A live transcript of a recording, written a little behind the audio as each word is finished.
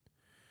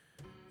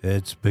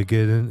It's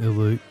beginning to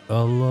look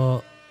a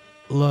lot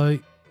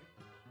like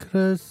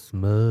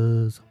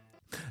Christmas.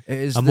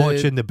 I'm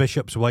watching The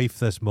Bishop's Wife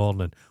this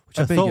morning, which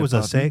I thought was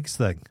a sex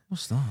thing.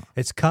 What's that?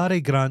 It's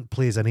Cary Grant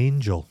plays an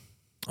angel.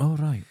 Oh,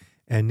 right.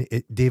 And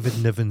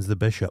David Niven's the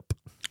bishop.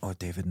 Oh,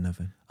 David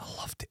Niven. I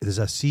loved it. There's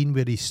a scene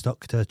where he's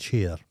stuck to a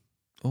chair.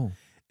 Oh.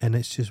 And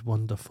it's just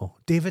wonderful.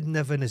 David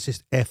Niven is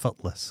just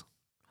effortless.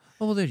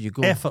 Oh, well, there you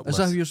go. Effortless. Is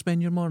that how you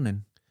spend your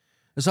morning?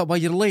 Is that why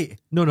you're late?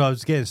 No, I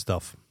was getting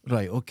stuff.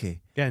 Right,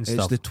 okay. Getting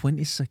stuff. It's the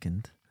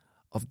 22nd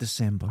of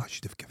December. I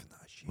should have given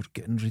that a shit. We're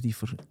getting ready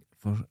for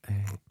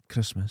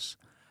Christmas.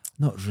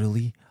 Not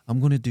really. I'm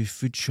going to do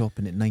food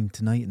shopping at 9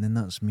 tonight, and then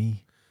that's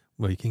me.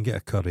 Well, you can get a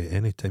curry at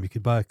any time. You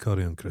could buy a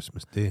curry on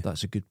Christmas Day.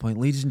 That's a good point.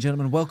 Ladies and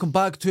gentlemen, welcome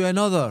back to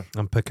another...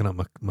 I'm picking up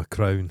my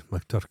crown, my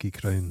turkey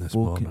crown this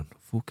morning.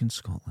 Folk in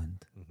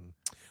Scotland. Mm-hmm.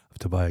 I have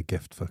to buy a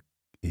gift for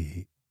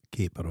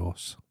Kate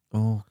Ross.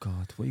 Oh,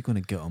 God. What are you going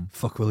to get him?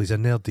 Fuck, well, he's a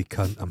nerdy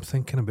cunt. I'm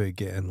thinking about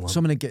getting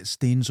Someone to get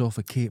stains off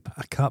a cape.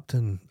 a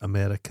Captain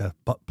America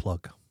butt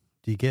plug.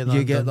 Do you get that?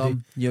 You get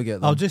them. You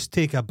get them. I'll just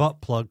take a butt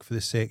plug for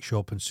the sex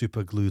shop and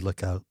super glue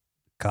like a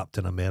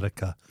Captain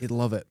America. He'd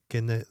love it.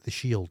 Getting the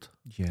shield.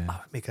 Yeah.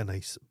 That would make a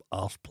nice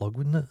arse plug,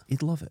 wouldn't it?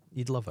 He'd love it.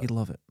 You'd love it. He'd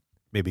love it.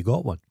 Maybe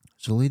got one.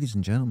 So, ladies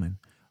and gentlemen,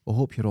 I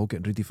hope you're all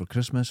getting ready for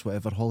Christmas,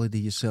 whatever holiday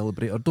you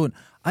celebrate or don't.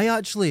 I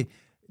actually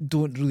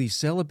don't really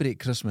celebrate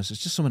Christmas.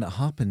 It's just something that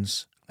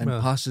happens and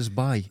passes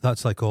by.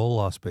 That's like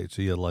all aspects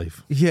of your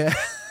life. Yeah.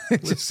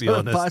 It Let's just be sort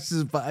of honest.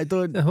 passes by. I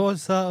don't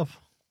What's that?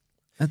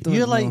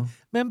 You're like,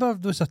 remember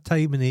there was a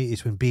time in the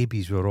 80s when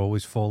babies were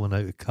always falling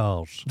out of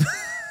cars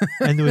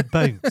and they would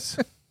bounce.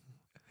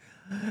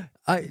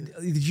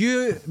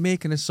 You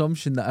make an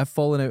assumption that I've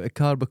fallen out of a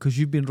car because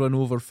you've been run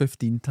over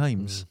 15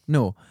 times.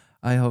 No,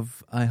 I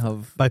have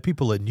By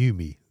people that knew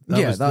me.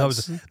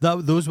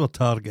 Those were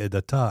targeted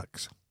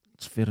attacks.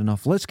 It's fair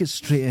enough. Let's get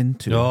straight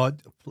into No,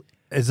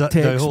 is that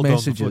text hold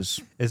messages.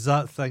 On, is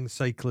that thing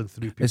cycling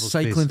through people's It's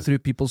cycling faces? through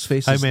people's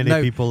faces. How many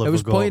now, people have it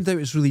was got? pointed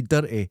out it's really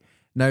dirty.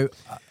 Now,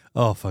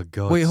 oh, for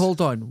God. wait, hold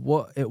on.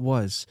 What it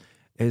was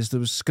is there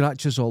was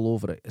scratches all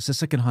over it. It's a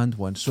second-hand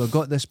one. So I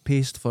got this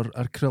paste for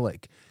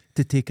acrylic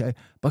to take it out,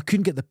 but I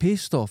couldn't get the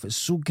paste off. It's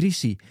so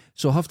greasy.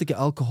 So I have to get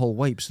alcohol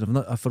wipes, and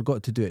I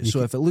forgot to do it.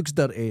 If it looks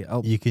dirty,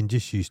 you can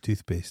just use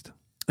toothpaste.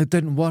 It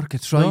didn't work. I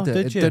tried it.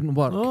 It didn't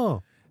work.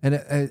 Oh. And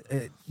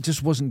it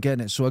just wasn't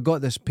getting it. So I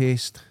got this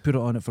paste, put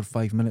it on it for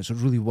 5 minutes. It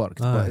really worked,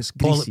 but it's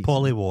greasy.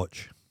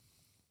 Polywatch.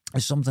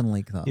 It's something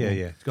like that. Yeah.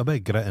 It's got a bit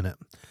of grit in it.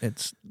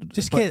 It's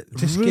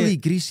really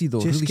greasy though,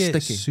 just really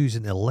get sticky.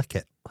 Susan to lick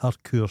it. Her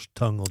coarse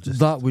tongue will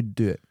just... That would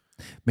do it.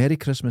 Merry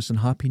Christmas and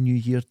Happy New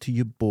Year to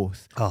you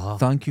both.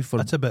 Thank you for...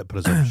 That's a bit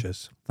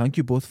presumptuous. Thank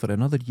you both for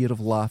another year of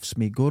laughs.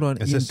 May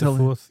Goron Is eat this until... the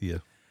fourth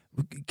year?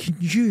 Can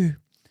you...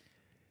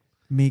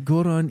 May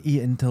Goron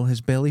eat until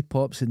his belly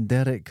pops and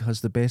Derek has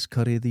the best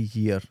curry of the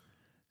year.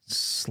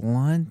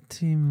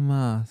 Slanty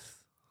math.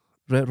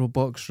 Retro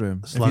box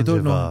room. If you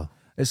don't know...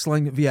 It's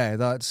slang... Yeah,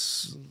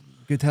 that's...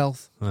 Good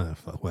health.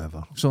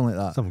 Whatever. Something like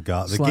that. Some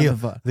guy.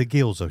 The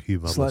Gales are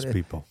humorless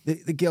people.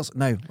 The girls...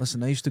 Now,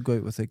 listen, I used to go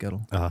out with a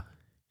girl.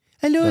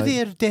 Hello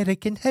there,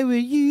 Derek, and how are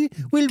you?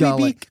 Will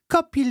we be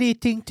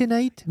copulating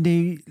tonight?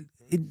 No,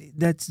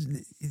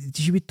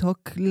 she would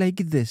talk like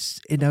this.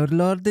 In our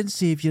Lord and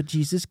Saviour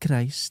Jesus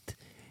Christ,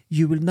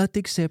 you will not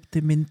accept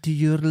him into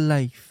your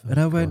life. And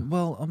I went,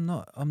 well,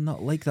 I'm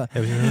not like that.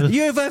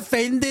 You've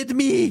offended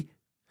me.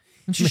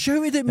 And she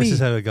shouted at me. This is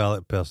how a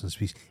Gaelic person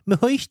speaks.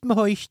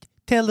 Mahoist,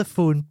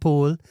 telephone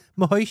pole.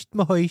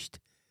 Mahoist,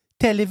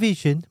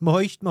 television.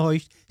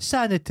 Mahoist,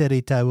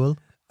 sanitary towel.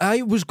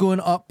 I was going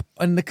up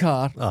in the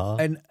car,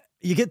 and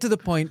you get to the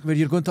point where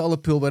you're going to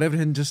Ullapool where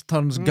everything just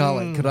turns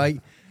Gaelic, right?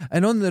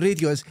 And on the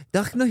radio it's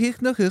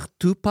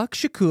Tupac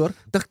Shakur.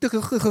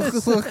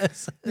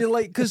 You're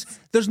like, because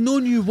there's no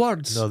new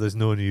words. No, there's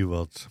no new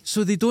words.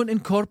 So they don't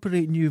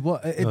incorporate new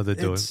words. No, they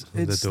don't. It's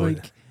they don't.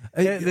 like...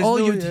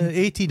 all you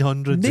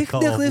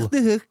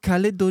 1800s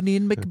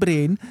Caledonian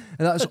McBrain, and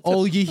that's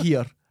all you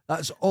hear.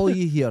 That's all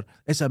you hear.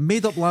 It's a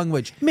made-up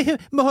language.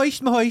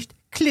 Mahoist,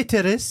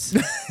 clitoris.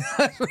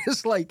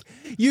 It's like,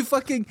 you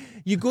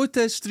go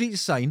to a street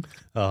sign,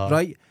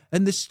 right?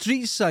 And the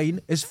street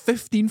sign is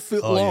 15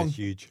 foot long. Yeah,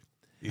 huge.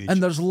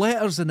 And there's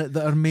letters in it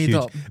that are made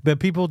up. But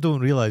people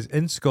don't realise,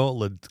 in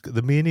Scotland,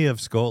 the mania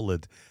of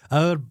Scotland,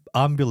 our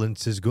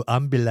ambulances go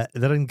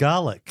they're in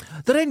Gaelic.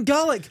 They're in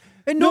Gaelic.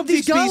 And Nobody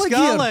nobody's speaks Gaelic.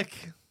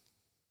 Gaelic.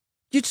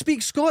 You'd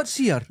speak Scots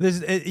here.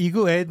 You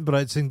go to Edinburgh,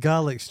 it's in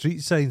Gaelic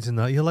street signs and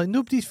that. You're like,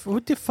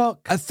 what the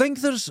fuck? I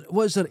think there's,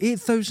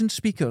 8,000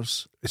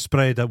 speakers?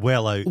 Spread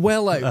well out.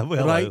 Well out,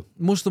 right? Out.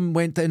 Most of them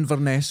went to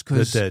Inverness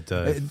because it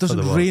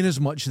doesn't rain as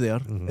much there.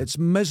 Mm-hmm. It's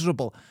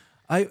miserable.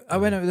 I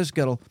went out with this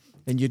girl,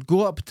 and you'd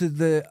go up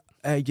to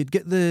you'd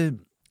get the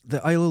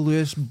Isle of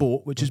Lewis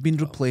boat, which has been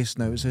replaced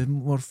now. It's a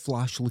more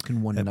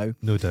flash-looking one now.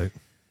 No doubt.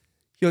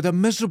 You had a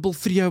miserable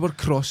 3-hour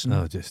crossing.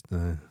 No, just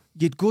no.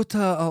 You'd go to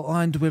a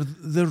land where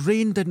the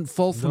rain didn't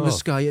fall from the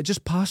sky; it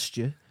just passed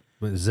you.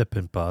 Went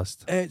zipping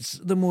past. It's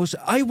the most.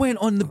 I went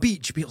on the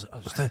beach.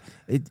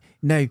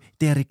 Now,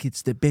 Derek,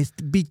 it's the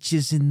best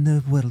beaches in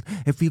the world.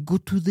 If you go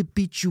to the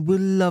beach, you will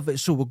love it.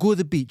 So we'll go to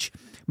the beach.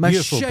 My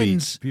Beautiful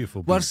shins beach.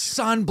 Beautiful were beach.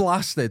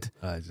 sandblasted.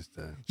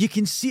 You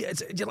can see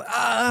it. You're like,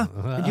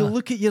 and you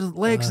look at your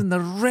legs and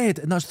they're red,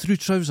 and that's through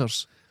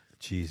trousers.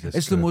 Jesus.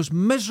 It's the most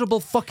miserable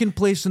fucking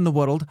place in the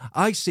world.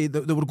 I say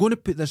that they were going to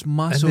put this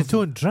massive... And they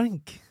don't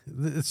drink.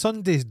 The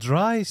Sunday's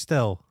dry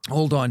still.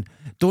 Hold on.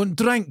 Don't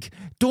drink.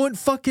 Don't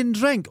fucking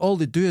drink. All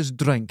they do is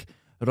drink,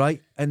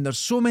 right? And there's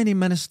so many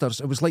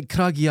ministers. It was like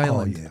Craggy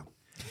Island. Oh, yeah.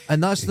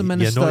 And that's the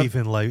minister not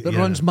even like, that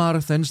runs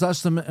marathons.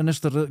 That's the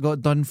minister that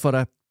got done for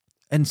a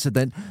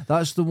incident.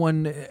 That's the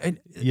one...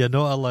 You're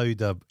not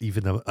allowed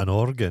even an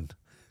organ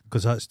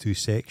because that's too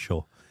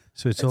sexual.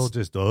 So it's all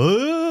just...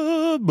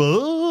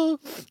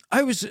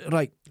 I was...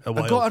 Right. I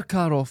got her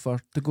car off her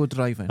to go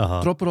driving.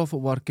 Drop her off at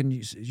work and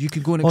you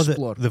could go and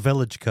explore. The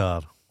village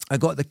car. I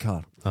got the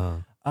car.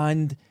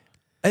 And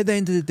at the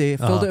end of the day, I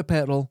filled it with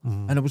petrol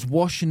and I was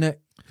washing it,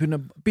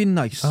 being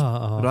nice,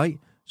 right?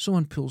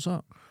 Someone pulls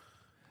up.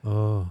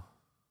 Oh.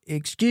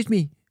 Excuse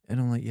me. And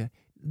I'm like, yeah.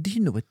 Do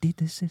you know what day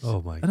this is?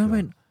 Oh, my God. And I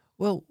went,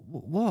 well,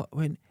 what? I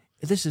went,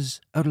 this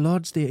is our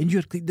Lord's Day and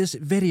you're this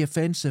very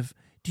offensive.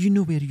 Do you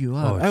know where you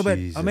are? Oh, I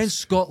went, I'm in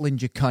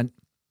Scotland, you cunt.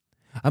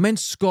 I'm in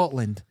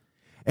Scotland.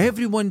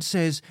 Everyone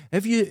says,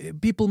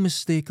 people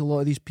mistake a lot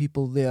of these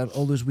people there,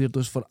 all those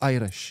weirdos, for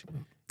Irish.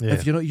 Yeah.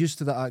 If you're not used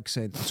to that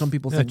accent, some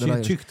people think they're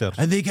Irish.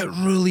 And they get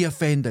really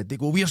offended. They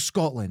go, we're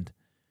Scotland.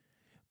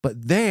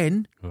 But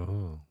then,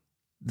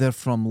 they're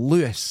from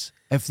Lewis,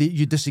 if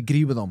you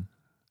disagree with them.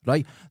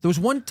 Right? There was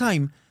one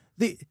time,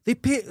 they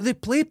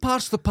play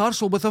Pass the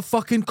Parcel with a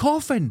fucking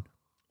coffin.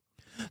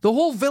 The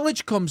whole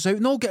village comes out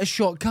and all get a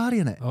shot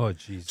carrying it. Oh,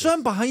 Jesus. So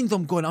I'm behind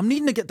them going, I'm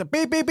needing to get the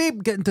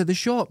beep, get into the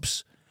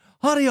shops.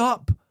 Hurry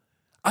up.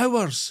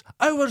 Hours.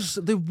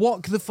 They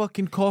walk the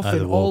fucking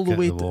coffin all the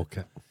way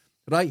to...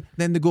 Right?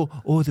 Then they go,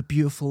 oh, the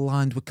beautiful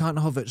land. We can't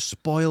have it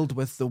spoiled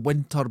with the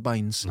wind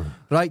turbines.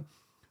 Right?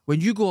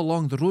 When you go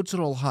along, the roads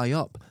are all high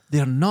up.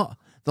 They're not.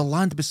 The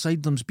land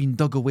beside them's been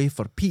dug away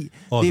for peat.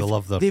 Oh, they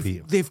love their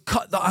peat. They've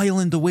cut the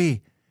island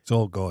away. It's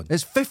all gone.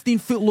 It's 15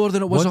 foot lower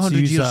than it was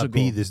 100 years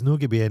ago. There's no going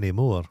to be any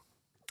more.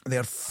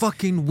 They're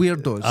fucking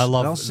weirdos.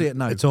 I'll say it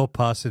now. It's all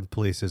passing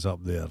places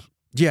up there.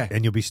 Yeah.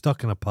 And you'll be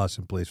stuck in a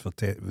passing place for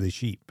the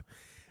sheep.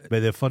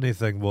 But the funny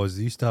thing was,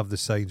 they used to have the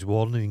signs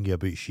warning you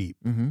about sheep.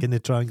 In the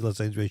triangular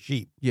signs with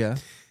sheep. Yeah.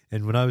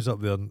 And when I was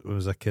up there when I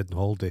was a kid on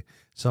holiday,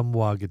 some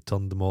wag had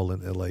turned them all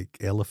into like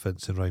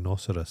elephants and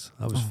rhinoceros.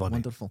 That was funny.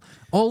 Wonderful.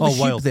 All the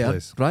sheep there,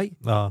 place. right?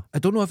 I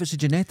don't know if it's a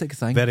genetic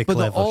thing, Very but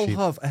they clever all sheep.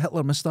 have a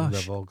Hitler moustache.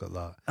 They've all got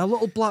that. A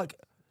little black...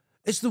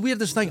 It's the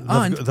weirdest thing.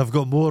 They've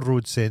got more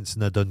road sense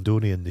than a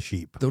Dundonian, the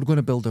sheep. They were going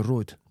to build a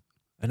road,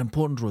 an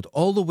important road,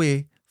 all the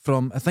way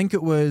from, I think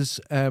it was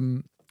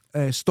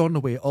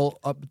Stornoway, all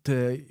up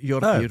to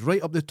Yorkshire,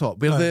 right up the top,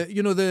 where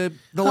the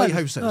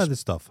lighthouse is. The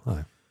stuff.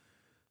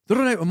 They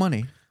run out of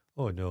money.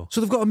 Oh, no. So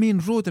they've got a main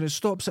road and it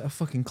stops at a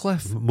fucking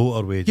cliff.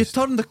 Motorway. You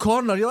turn the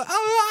corner, you're like,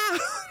 ah!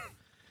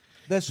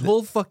 This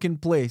whole fucking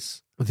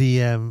place.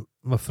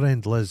 My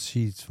friend Liz,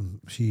 she's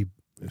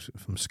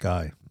from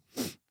Skye.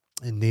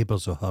 And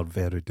neighbours of her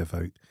very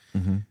devout.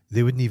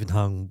 They wouldn't even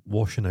hang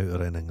washing out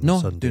or anything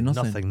on Sunday. Do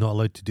nothing. Not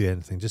allowed to do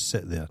anything. Just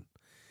sit there.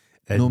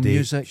 And no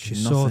music. She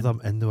nothing. saw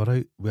them and they were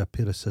out with a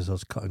pair of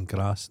scissors cutting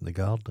grass in the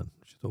garden.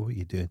 She thought, what are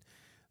you doing?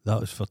 That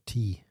was for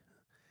tea.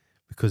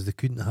 Because they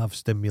couldn't have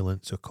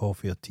stimulants or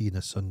coffee or tea on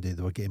a Sunday.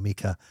 They were going to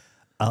make a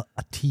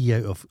tea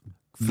out of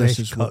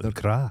fresh cut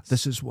grass.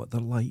 This is what they're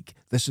like.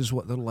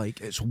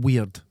 It's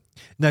weird.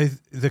 Now,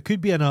 there could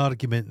be an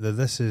argument that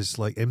this is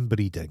like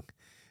inbreeding.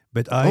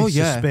 But I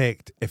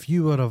suspect if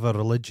you were of a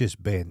religious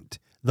bent,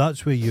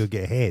 that's where you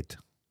get head.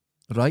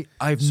 Right?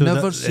 I've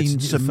never seen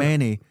so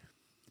many.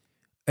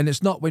 And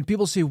it's not, when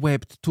people say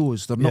webbed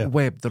toes, they're not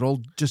webbed, they're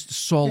all just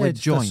solid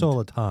joint. A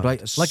solid hand.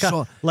 Right? Like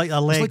a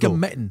Lego. It's like a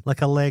mitten.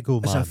 Like a Lego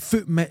man. It's a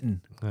foot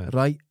mitten.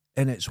 Right?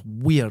 And it's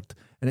weird.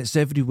 And it's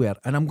everywhere.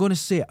 And I'm going to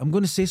say it. I'm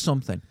going to say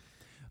something.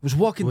 I was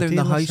walking down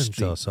the high street.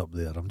 To us up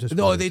there?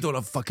 They don't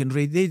have fucking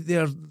radio.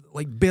 They're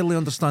like barely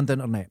understand the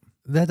internet.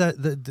 There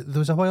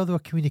was a while they were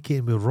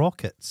communicating with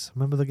rockets.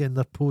 Remember, they're getting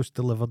their post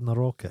delivered in a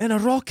rocket. In a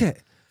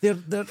rocket.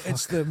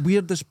 It's the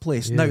weirdest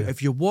place. Yeah. Now,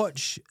 if you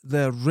watch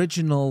the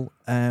original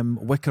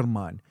Wicker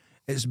Man,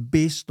 it's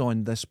based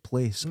on this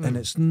place, and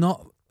it's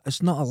not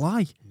a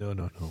lie.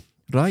 No.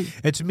 Right?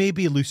 It's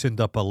maybe loosened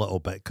up a little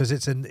bit because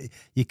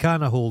you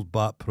can't hold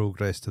back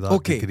progress to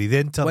that degree. The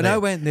internet. When I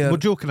went there, we're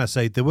joking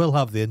aside, they will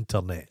have the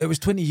internet. It was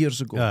 20 years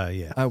ago.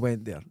 Yeah. I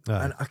went there,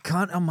 and I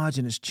can't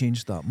imagine it's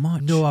changed that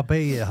much. No, I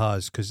bet you it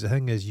has, because the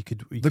thing is,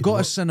 they got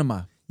a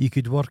cinema. You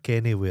could work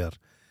anywhere.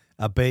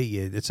 I bet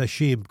you it's a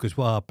shame, because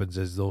what happens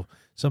is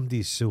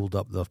somebody's sold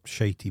up their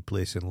shitey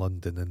place in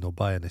London and they'll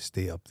buy an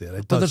estate up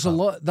there. But there's a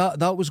lot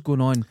that was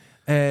going on.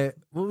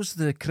 What was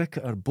the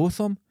cricketer?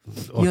 Botham.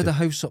 Oh, He had a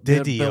house up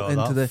there built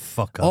into the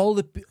fucker. all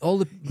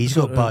the. He's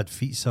got bad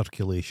feet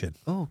circulation.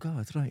 Oh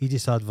God, right. He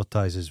just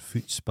advertises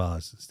foot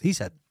spas. He's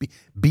a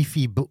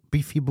beefy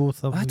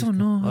Botham. I don't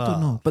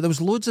know. But there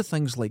was loads of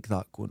things like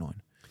that going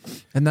on.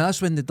 And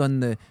that's when they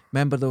done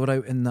remember they were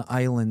out in the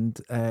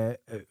island,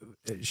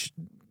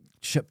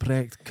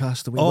 shipwrecked,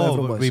 castaway, whatever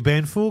it was. With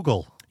Ben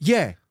Fogel.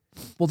 Yeah.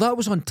 Well, that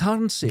was on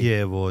Tarnsey.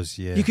 Yeah, it was,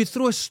 yeah. You could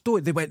throw a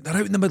stone. They're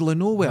out in the middle of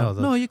nowhere.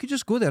 No, you could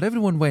just go there.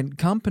 Everyone went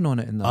camping on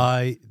it. And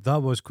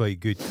that was quite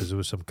good because there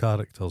was some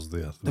characters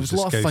there. There was a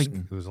lot of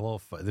fighting. There was a lot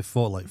of fighting. They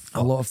fought like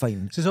fuck. A lot of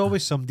fighting. There's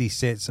always somebody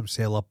sets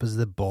himself up as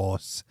the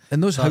boss.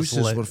 And those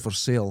houses were for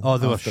sale. Oh,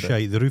 they were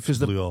shite. The roof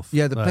blew off.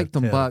 Yeah, they picked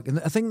them back. And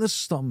I think there's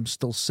some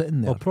still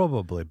sitting there. Oh,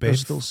 probably.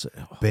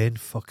 Ben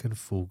fucking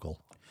Fogel.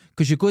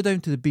 Because you go down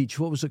to the beach,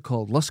 what was it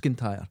called?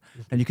 Luscantire,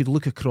 and you could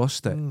look across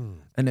it,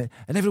 and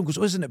everyone goes,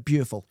 "Oh, isn't it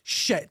beautiful?"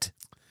 Shit.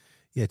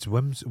 Yeah, it's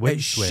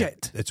It's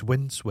shit. It's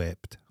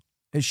windswept.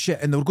 It's shit,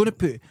 and they were going to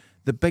put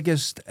the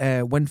biggest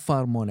wind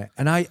farm on it,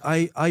 and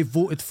I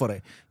voted for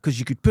it because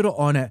you could put it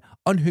on it,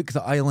 unhook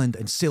the island,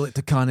 and sail it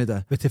to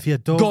Canada. But if your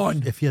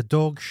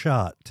dog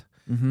shat,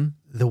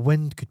 the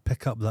wind could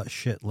pick up that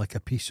shit like a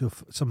piece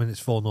of something that's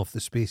fallen off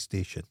the space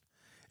station.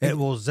 It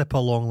will zip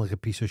along like a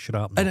piece of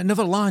shrapnel. And it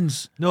never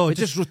lands. No, it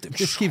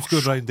just keeps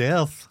going round the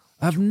earth.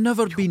 I've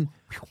never been...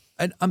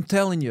 And I'm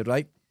telling you,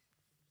 right,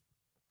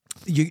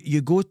 you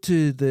go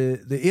to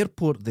the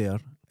airport there,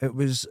 it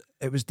was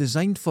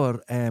designed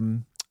for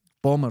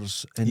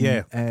bombers in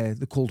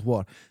the Cold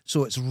War.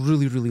 So it's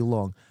really, really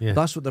long. Yeah.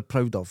 That's what they're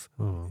proud of.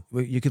 Oh.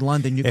 You can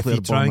land a nuclear bomber. If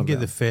you try and get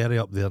the ferry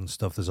up there and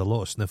stuff, there's a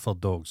lot of sniffer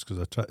dogs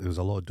because there's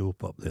a lot of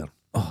dope up there.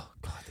 Oh,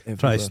 God. Everywhere.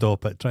 Try to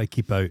stop it. Try to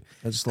keep out.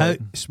 It's like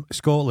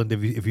Scotland,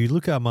 if you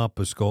look at a map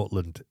of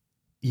Scotland,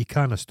 you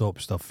kind of stop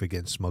stuff from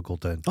getting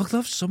smuggled in. Oh, they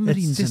have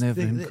submarines and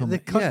everything. The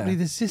country,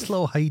 there's just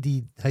little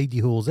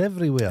hidey holes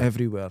everywhere.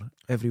 Everywhere.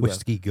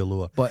 Whiskey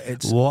galore. But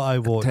it's what I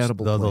watched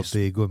the other place.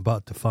 day, going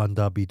back to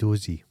Fandabi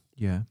Dozy.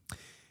 Yeah.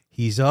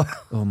 He's up.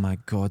 Oh my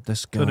God,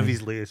 this guy. One of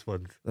his latest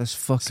ones. This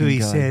fucking guy. So he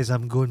says,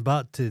 I'm going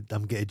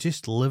to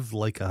just live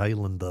like a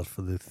Highlander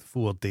for the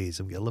 4 days.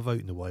 I'm going to live out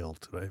in the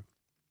wild, right?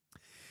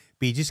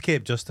 But he just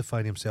kept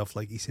justifying himself.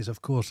 Like he says,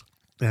 of course,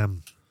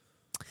 I'm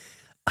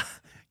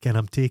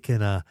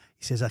taking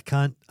he says, I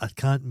can't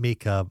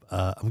make I'm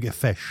going to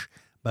fish,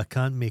 but I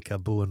can't make a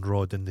bow and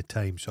rod in the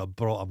time. So I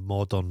brought a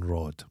modern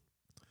rod.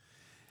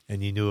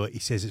 And he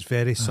says, it's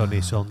very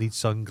sunny, so I'll need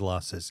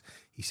sunglasses.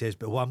 He says,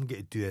 but what I'm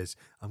going to do is,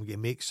 I'm going to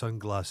make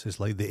sunglasses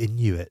like the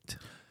Inuit.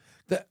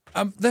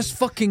 This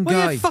fucking guy.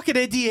 Well, you fucking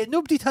idiot.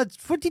 Nobody'd had.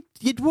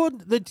 You'd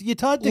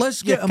had.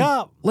 Let's get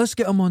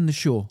him on the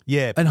show.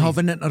 Yeah, and please. Have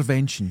an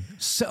intervention.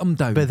 Sit him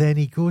down. But then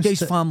he goes. Get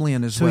his family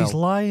in as well. So he's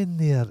lying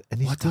there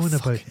and he's going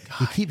about.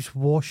 He keeps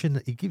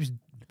washing. He keeps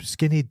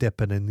skinny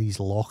dipping in these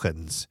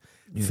lochans.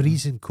 Yeah.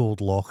 Freezing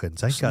cold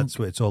lochans. I think that's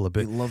what it's all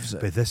about. He loves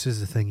it. But this is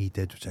the thing he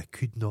did, which I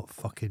could not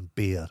fucking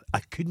bear. I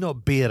could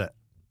not bear it.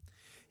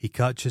 He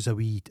catches a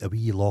wee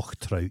loch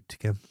trout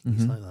again.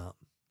 He's like that.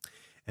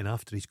 And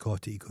after he's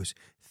caught it, he goes,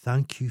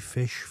 "Thank you,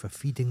 fish, for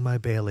feeding my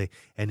belly."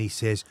 And he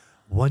says,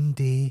 "One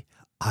day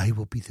I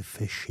will be the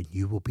fish and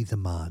you will be the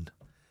man.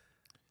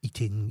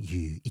 Eating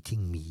you,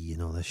 eating me,"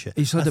 and all this shit.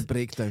 He's had a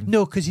breakdown.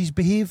 No, because he's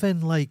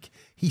behaving like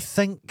he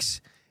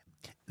thinks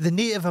the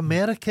Native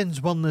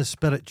Americans weren't as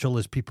spiritual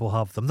as people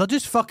have them. They're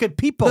just fucking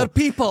people. They're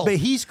people. But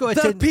he's got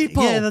it. They're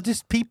people. Yeah, they're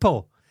just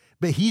people.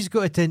 But he's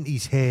got it into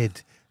his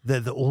head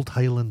that the old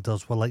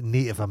Highlanders were like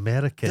Native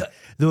American.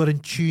 They were in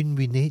tune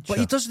with nature. But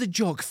he does the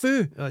jock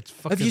foo. Oh,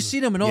 have you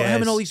seen him? And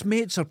him and all his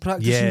mates are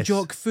practicing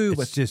jock foo.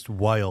 It's just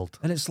wild.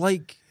 And it's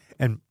like,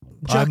 and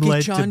Jackie I'm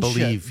led Chan to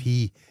believe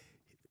he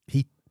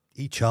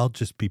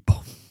charges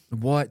people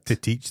to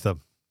teach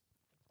them.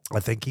 I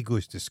think he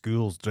goes to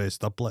schools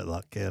dressed up like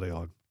that. Carry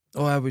on.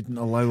 Oh, I wouldn't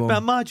allow him. But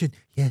imagine,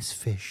 yes,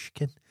 fish,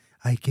 can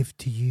I give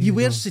to you? He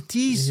wears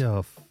settees.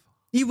 Yeah.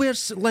 He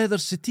wears leather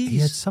settees. He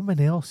had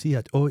someone else.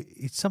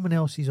 It's someone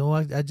else.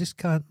 I just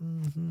can't.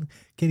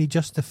 Can he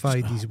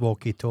justify his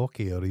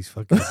walkie-talkie or his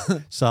fucking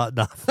sat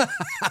nav?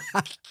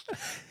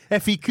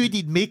 If he could,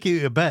 he'd make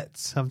it out of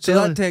bits.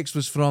 So that text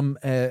was from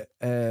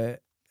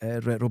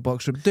Retro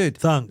Box Room. Dude,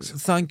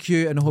 thank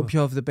you, and I hope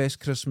you have the best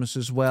Christmas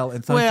as well.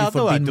 And thank you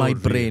for being my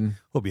brain.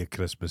 Hope your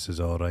Christmas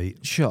is all right.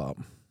 Shut up.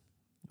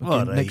 Okay,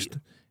 all right.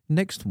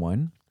 Next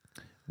one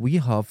we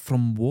have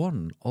from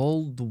Warren,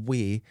 all the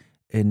way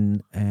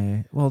in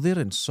they're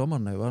in summer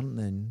now, aren't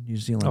they, in New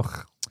Zealand?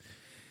 Ugh.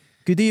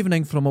 Good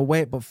evening from a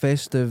wet but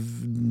festive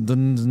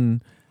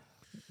Dundon.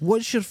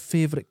 What's your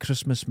favourite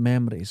Christmas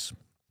memories?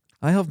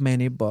 I have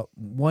many, but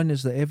one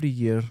is that every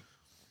year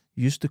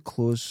used to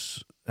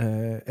close.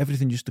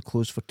 Everything used to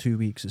close for 2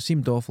 weeks. It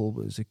seemed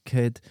awful as a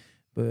kid,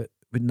 but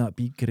wouldn't that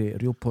be great? A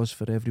real pause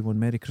for everyone.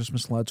 Merry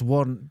Christmas, lads.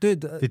 Warren,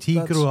 dude. Did he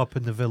grow up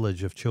in the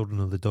village of Children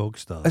of the Dog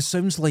Star? It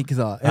sounds like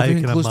that.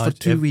 Everything closed for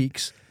 2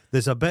 weeks.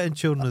 There's a bit in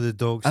Children of the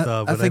Dog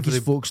Star I think his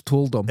folks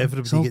told him.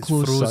 Everybody gets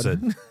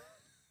frozen.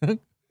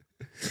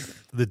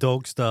 the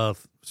Dog Star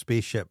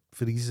spaceship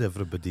freezes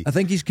everybody. I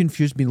think he's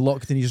confused being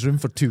locked in his room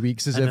for 2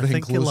 weeks as and everything I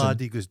think closing. a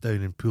laddie goes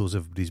down and pulls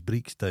everybody's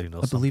breeks down.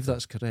 Or I believe something.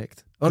 that's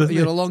correct. Or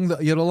you're along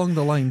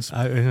the lines.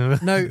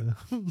 Now,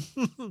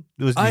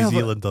 those New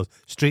Zealanders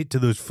straight to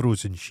those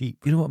frozen sheep.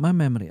 You know what my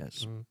memory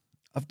is?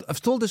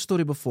 I've told this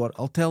story before.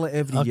 I'll tell it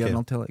every year, and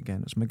I'll tell it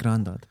again. It's my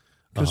granddad.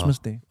 Christmas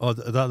Day. Oh,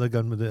 that the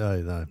gun with the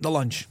eye. The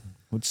lunch.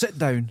 Would sit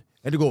down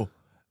and he'd go,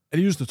 and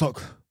he used to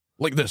talk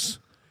like this.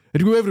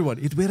 He'd go, everyone.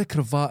 He'd wear a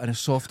cravat and a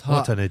soft hat.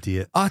 What an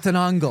idiot. At an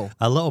angle.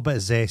 A little bit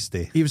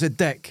zesty. He was a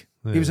dick.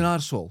 Yeah. He was an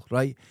arsehole,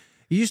 right?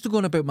 He used to go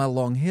on about my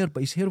long hair,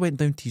 but his hair went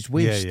down to his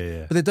waist.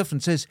 Yeah. But the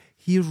difference is,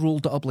 he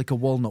rolled it up like a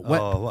walnut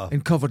whip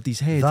and covered his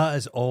head. That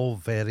is all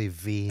very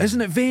vain.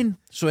 Isn't it vain?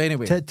 So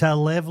anyway. To a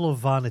level of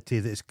vanity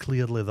that is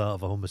clearly that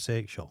of a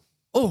homosexual.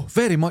 Oh,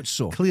 very much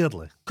so.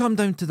 Clearly. Come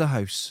down to the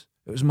house.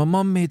 It was my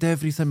mum made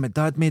everything, my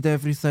dad made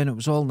everything. It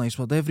was all nice.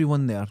 We had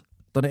everyone there.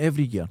 Done it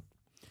every year.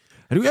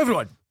 And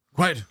everyone,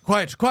 quiet.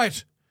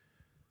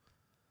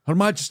 Her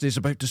Majesty's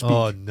about to speak.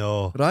 Oh,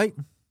 no. Right?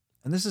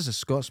 And this is a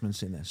Scotsman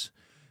saying this.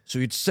 So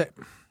he'd sit,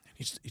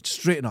 he'd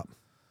straighten up.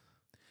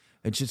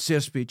 And she'd say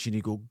a speech and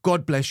he'd go,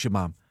 God bless you,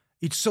 ma'am.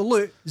 He'd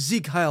salute,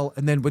 Sieg Heil,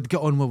 and then we'd get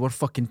on with our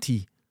fucking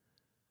tea.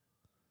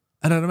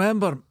 And I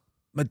remember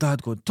my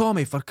dad going,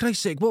 Tommy, for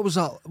Christ's sake, what was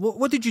that?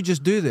 What did you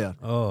just do there?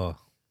 Oh.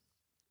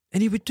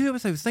 And he would do it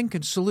without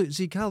thinking, salute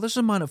Sieg Heil. This is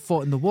a man that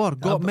fought in the war,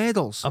 got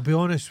medals. I'll be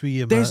honest with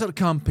you, Desert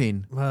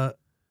campaign. My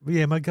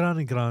gran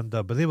and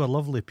granddad, but they were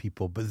lovely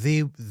people. But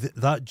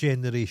that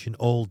generation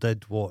all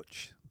did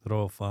watch the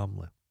royal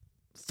family.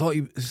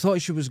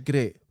 Thought she was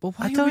great. But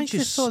why would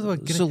you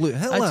salute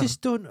Hitler?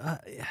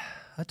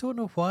 I don't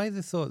know why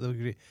they thought they were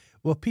great.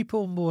 Were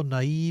people more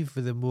naive?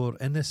 Were they more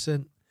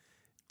innocent?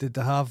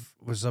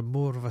 Was there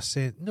more of a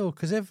sense? No,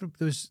 because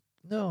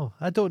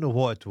I don't know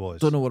what it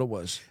was. Don't know what it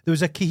was. There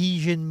was a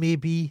cohesion,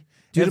 maybe.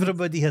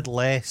 Everybody had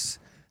less.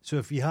 So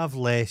if you have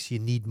less, you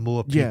need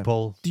more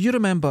people. Do you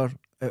remember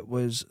there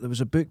was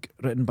a book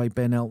written by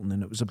Ben Elton,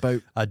 and it was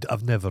about...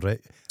 I've never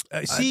read...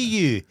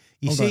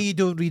 You say you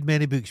don't read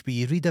many books, but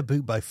you read a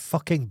book by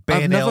fucking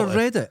Ben Elton.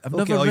 Elton. I've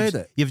never read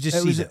it. You've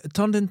just seen it. It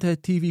turned into a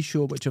TV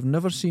show, which I've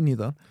never seen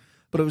either.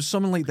 But it was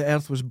something like the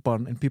earth was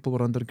burnt and people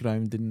were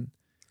underground. And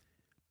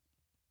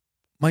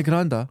my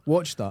granda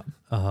watched that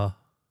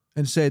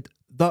and said,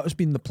 that has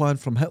been the plan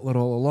from Hitler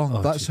all along.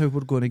 That's how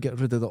we're going to get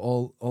rid of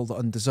all the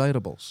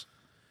undesirables.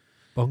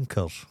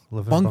 Bunkers.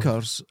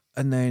 Bunkers,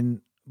 and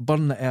then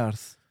burn the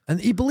earth. And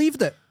he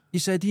believed it. He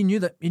said he knew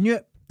that. He knew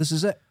it. This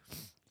is it.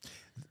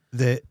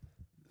 The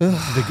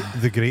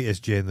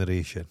greatest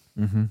generation.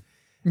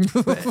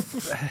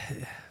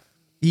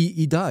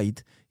 He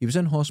died. He was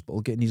in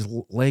hospital getting his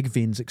leg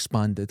veins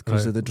expanded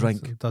because of the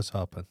drink. It does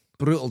happen.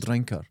 Brutal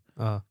drinker.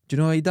 Do you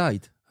know how he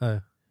died?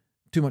 How?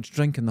 Too much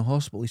drink in the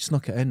hospital. He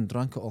snuck it in and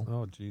drank it all.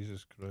 Oh,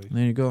 Jesus Christ.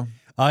 There you go.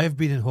 I have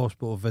been in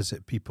hospital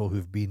visit people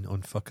who've been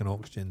on fucking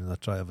oxygen and I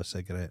try to have a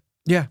cigarette.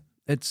 Yeah,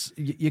 it's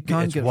you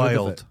can't get wild. rid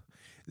of it.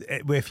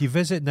 If you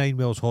visit Nine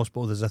Wells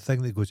Hospital, there's a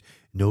thing that goes,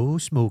 no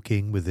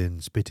smoking within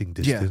spitting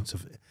distance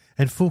of,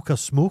 and folk are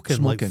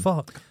smoking like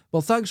fuck.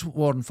 Well, thanks,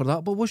 Warren, for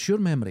that. But what's your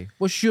memory?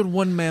 What's your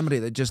one memory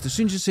that just as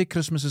soon as you say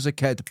Christmas as a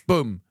kid,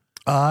 boom?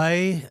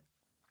 I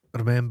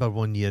remember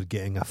one year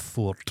getting a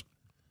fort.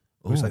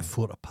 It was like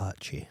Fort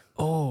Apache.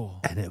 Oh.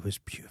 And it was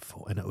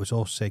beautiful. And it was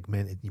all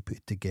segmented and you put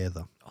it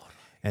together. Oh, right.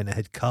 And it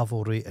had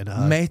cavalry and it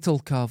had... Metal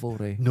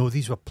cavalry? No,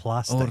 these were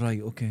plastic. Oh,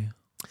 right, okay.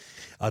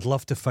 I'd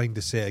love to find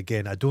the set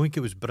again. I don't think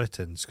it was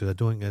Britons, because I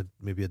don't think I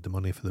maybe had the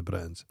money for the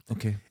Britons.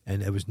 Okay.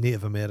 And it was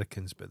Native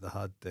Americans, but they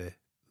had the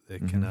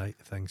kind of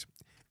things.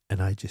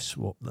 And I just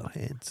swapped their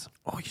heads.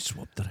 Oh, you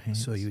swapped their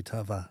heads. So you would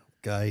have a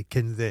guy,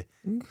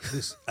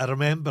 I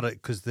remember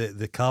it because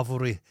the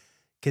cavalry,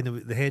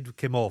 the head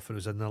came off and it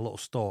was in a little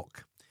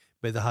stalk,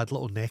 but they had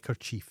little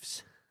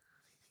neckerchiefs.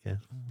 Yeah,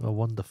 well,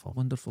 wonderful.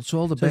 Wonderful. So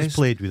all the so best. I just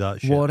played with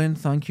that shit. Warren,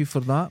 thank you for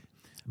that.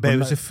 But it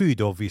was the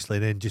food, obviously,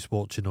 and then just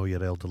watching all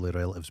your elderly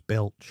relatives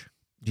belch.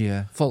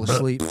 Yeah, fall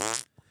asleep.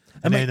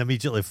 and then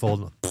immediately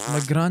fall. My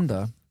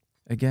granda,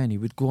 again, he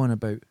would go on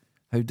about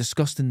how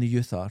disgusting the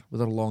youth are with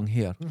their long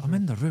hair. I'm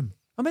in the room.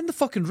 I'm in the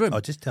fucking room. Oh,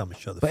 just tell me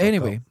shut the fuck up. But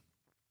anyway,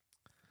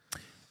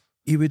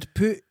 he would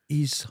put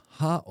his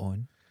hat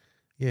on,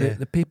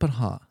 the paper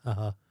hat,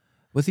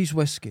 with his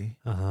whiskey,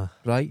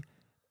 right?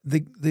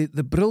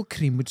 The Brill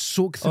cream would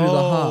soak through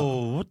the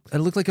hat. It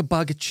looked like a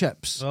bag of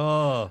chips.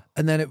 Oh.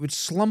 And then it would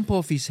slump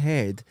off his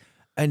head,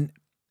 and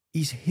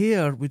his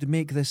hair would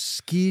make this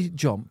ski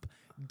jump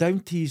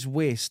down to his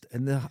waist,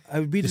 and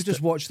we'd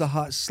just watch the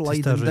hat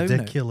sliding down.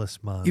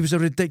 Ridiculous, man. He was a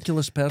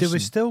ridiculous person. Do we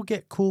still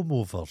get comb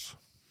overs?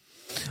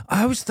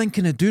 I was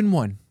thinking of doing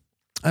one.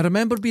 I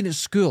remember being at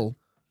school,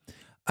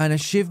 and I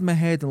shaved my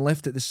head and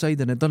left it to the side,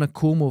 and I'd done a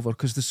comb over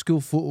because the school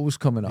photo was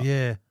coming up.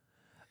 Yeah.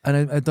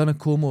 And I'd done a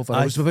comb over.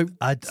 I was about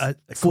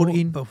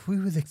 14. But we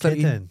were the kid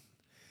in.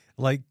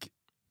 Like,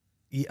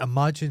 you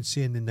imagine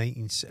saying the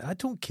 19... I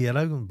don't care,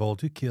 I went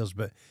bald, who cares?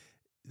 But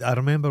I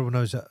remember when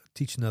I was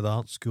teaching at the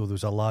art school, there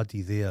was a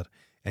laddie there,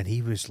 and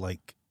he was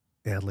like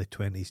early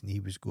 20s and he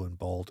was going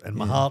bald, and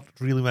my heart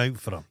really went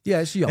out for him.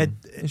 Yeah, it's young.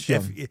 It's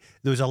young.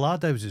 There was a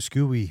lad I was at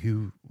school with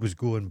who was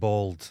going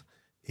bald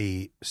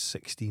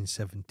 16,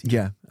 17.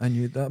 Yeah,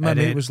 my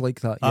mate was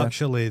like that. Yeah.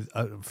 Actually,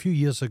 a few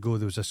years ago,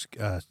 there was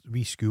a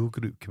wee school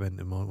group come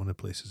into one of the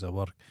places I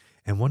work,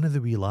 and one of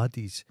the wee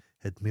laddies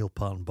had male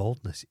pattern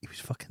baldness. He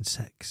was fucking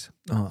 6.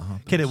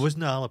 It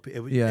wasn't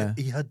alopecia.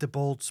 He had the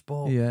bald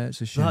spot. Yeah,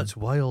 it's a shame. That's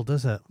wild,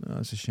 is it? No,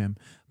 it's a shame.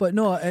 But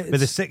no, but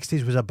the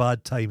 60s was a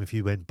bad time if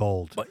you went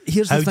bald. But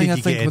here's the thing. How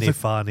did you get any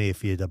fanny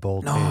if you had a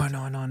bald head?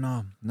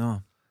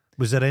 No.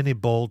 Was there any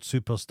bald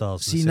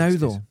superstars? See, in the 60s? now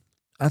though,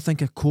 I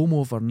think a comb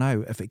over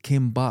now, if it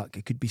came back,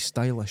 it could be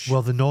stylish.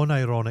 Well, the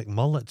non-ironic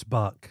mullet's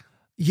back.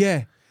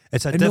 Yeah.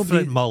 It's a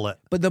different mullet.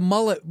 But the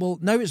mullet, well,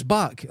 now it's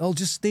back. It'll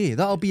just stay.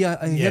 That'll be a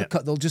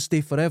haircut that'll just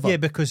stay forever. Yeah,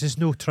 because there's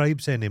no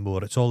tribes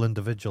anymore. It's all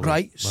individual.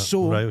 Right,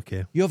 so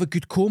okay. You have a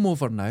good comb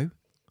over now.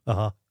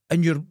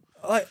 And you're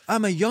like,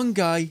 I'm a young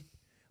guy.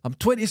 I'm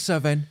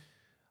 27.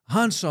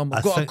 Handsome.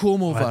 I've got a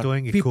comb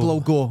over. People will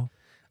go,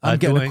 I'm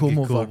getting a comb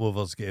over. Comb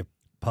overs get a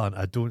pan.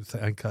 I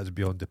think that's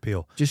beyond the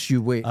pale. Just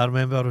you wait. I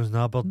remember I was in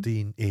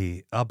Aberdeen,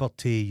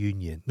 Abertay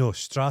Union. No,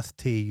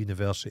 Strathtay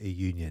University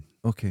Union.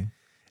 Okay.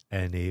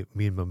 And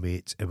me and my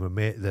mates, and we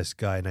met this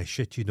guy, and I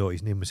shit you not,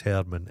 his name was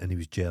Herman, and he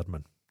was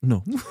German.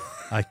 No.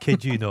 I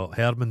kid you not,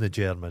 Herman the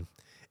German.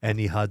 And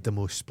he had the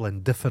most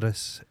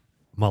splendiferous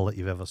mullet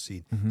you've ever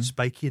seen.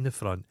 Spiky in the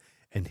front,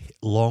 and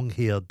long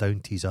hair down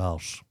to his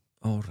arse.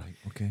 Oh, right,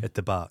 okay. At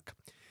the back.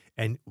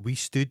 And we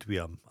stood with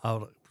him.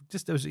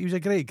 He was a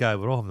great guy,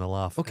 we were all having a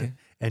laugh. Okay.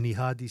 And he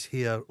had his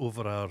hair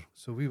over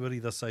so we were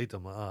either side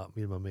of him,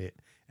 me and my mate,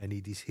 and he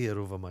had his hair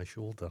over my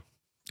shoulder.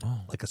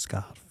 Oh. Like a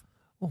scarf.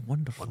 Oh,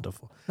 wonderful.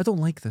 Wonderful. I don't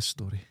like this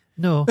story.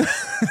 No.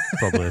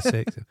 Probably a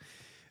sex.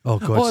 Oh,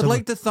 God. I'd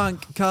like to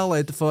thank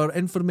Khaled for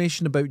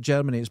information about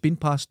Germany. It's been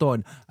passed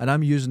on, and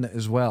I'm using it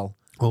as well.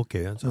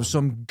 Okay. There's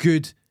some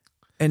good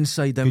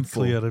inside info.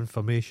 Clear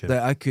information.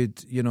 That I could,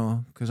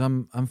 because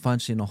I'm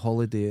fancying a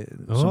holiday at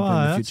some point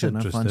in the future, and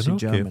I fancy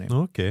Germany.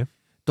 Okay.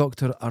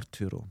 Dr.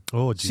 Arturo.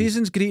 Oh, geez.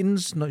 Season's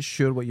greetings. Not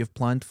sure what you've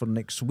planned for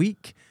next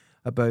week.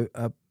 What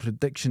about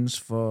predictions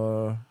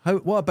for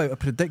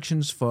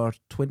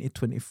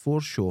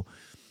 2024 show?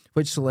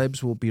 Which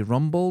celebs will be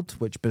rumbled?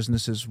 Which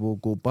businesses will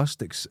go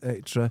bust,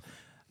 etc.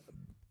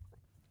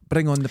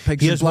 Bring on the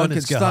pigs and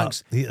blankets.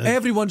 Thanks.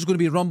 Everyone's going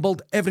to be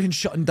rumbled. Everything's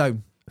shutting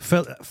down.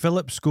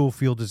 Philip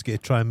Schofield is going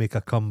to try and make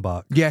a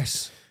comeback.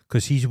 Yes,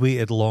 because he's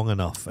waited long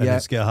enough, and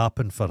it's going to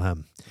happen for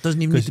him.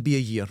 Doesn't even need to be a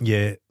year.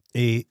 Yeah.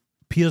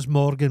 Piers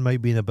Morgan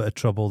might be in a bit of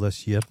trouble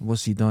this year.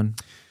 What's he done?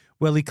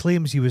 Well, he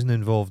claims he wasn't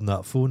involved in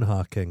that phone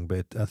hacking,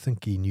 but I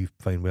think he knew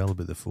fine well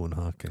about the phone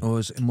hacking. Oh,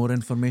 is more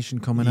information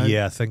coming out?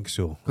 Yeah, I think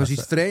so. Because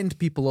he's threatened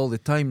people all the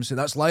time. So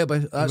that's liable.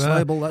 That's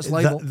liable.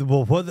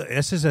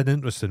 This is an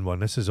interesting one.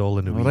 This is all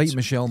in the weeds. All right,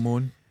 Michelle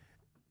Moan.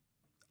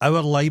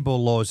 Our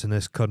libel laws in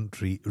this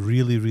country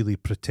really, really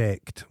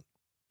protect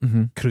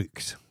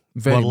crooks.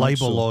 Our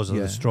libel laws are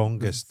the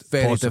strongest.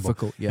 Very possible.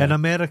 Difficult. Yeah. In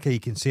America, you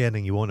can say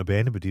anything you want about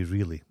anybody.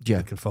 Really,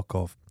 you can fuck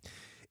off.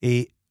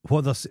 They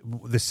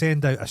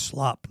send out a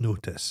slap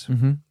notice.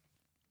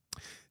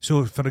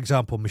 So, for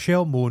example,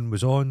 Michelle Moan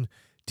was on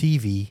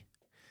TV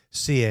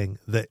saying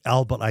that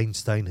Albert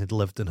Einstein had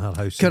lived in her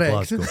house in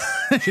Glasgow.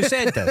 She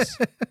said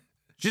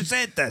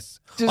this.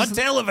 On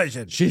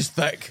television. She's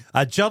thick.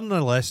 A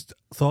journalist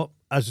thought,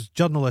 as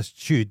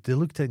journalists should, they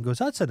looked at it and goes,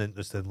 that's an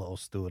interesting little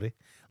story.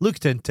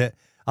 Looked into it.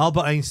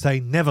 Albert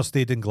Einstein never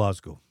stayed in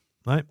Glasgow.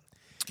 Right?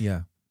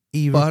 Yeah.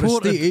 But her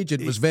estate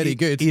agent was very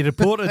good. He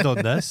reported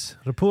on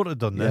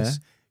this.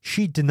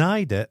 She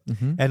denied it,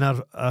 and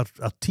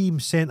our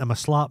team sent him a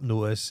slap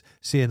notice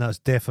saying that's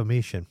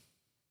defamation.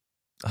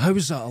 How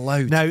is that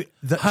allowed? Now,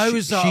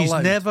 she's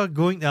never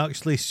going to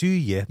actually sue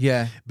you.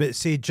 Yeah. But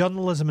say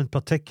journalism in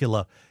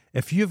particular,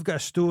 if you've got a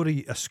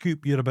story, a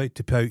scoop you're about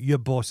to pout, your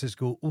bosses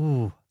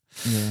go,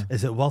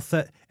 is it worth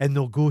it? And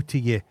they'll go to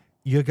you.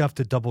 You have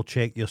to double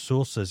check your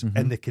sources,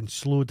 and they can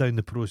slow down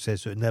the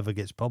process so it never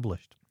gets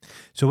published.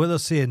 So what they're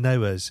saying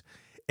now is,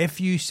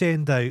 if you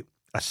send out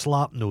a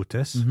slap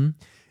notice,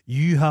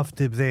 you have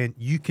to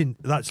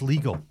that's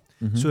legal.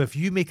 So if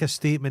you make a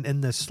statement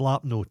in this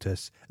slap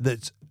notice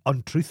that's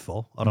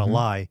untruthful or a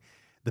lie,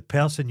 the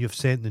person you've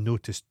sent the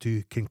notice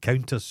to can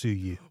counter sue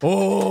you.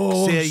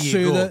 Oh,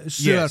 sue her.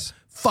 Yes.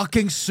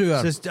 Fucking sue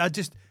her.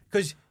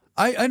 Because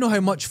I know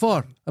how much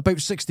for.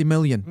 About 60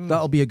 million.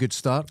 That'll be a good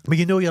start. But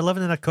you're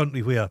living in a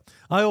country where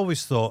I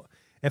always thought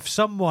if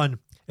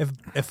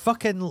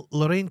fucking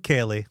Lorraine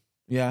Kelly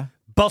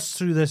bursts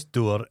through this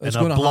door in a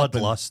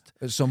bloodlust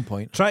at some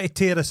point, try to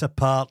tear us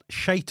apart,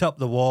 shite up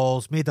the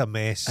walls, made a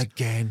mess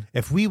again.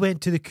 If we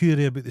went to the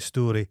Curie about the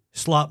story,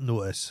 slap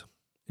notice.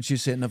 And she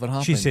said it never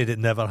happened. She said it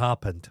never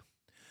happened.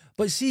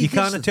 But see, you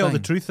can't tell the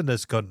truth in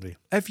this country.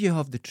 If you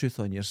have the truth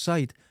on your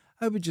side,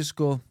 I would just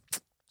go,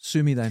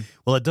 sue me then.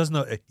 Well, it does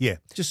not.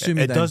 Just sue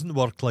me. It doesn't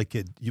work like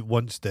it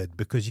once did,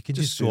 because you can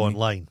just go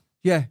online.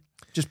 Yeah,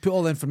 just put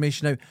all the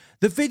information out.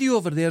 The video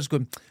over there is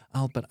going,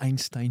 Albert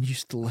Einstein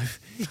used to live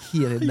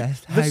here in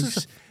this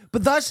house.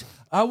 But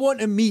I want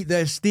to meet the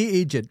estate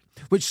agent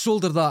which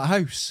sold her that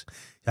house.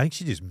 I think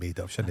she just made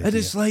up. And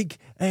it's like,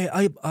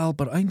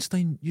 Albert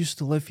Einstein used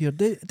to live here.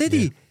 Did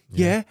he?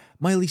 Yeah.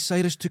 Miley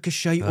Cyrus took a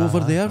shite over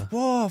there.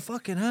 Whoa,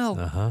 fucking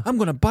hell. I'm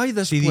going to buy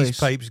this place. See these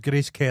pipes?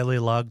 Grace Kelly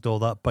lagged all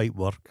that pipe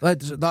work.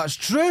 That's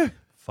true.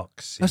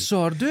 Fuck's sake. I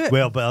saw her do it.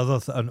 Well, but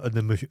on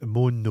the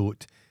Moan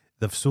note,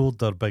 they've sold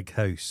their big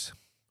house.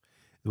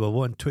 They were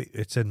wanting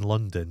it's in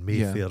London,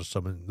 Mayfair or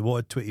something. They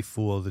wanted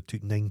 24, they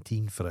took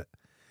 19 for it.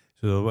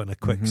 So they were wanting a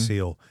quick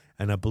sale.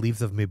 And I believe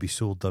they've maybe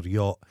sold their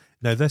yacht.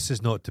 Now, this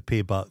is not to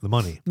pay back the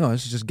money. No,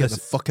 this is just get the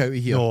fuck out of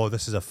here. No,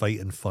 this is a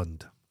fighting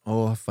fund.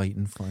 Oh, a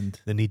fighting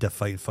fund. They need a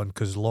fighting fund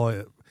because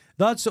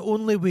that's the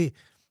only way.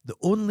 The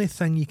only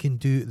thing you can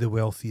do, the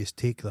wealthy, is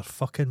take their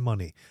fucking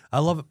money. I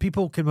love it.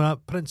 People came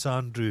up. Prince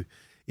Andrew,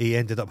 he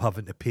ended up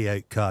having to pay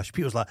out cash.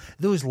 People's like,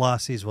 those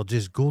lassies were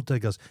just gold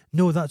diggers.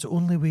 No, that's the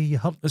only way you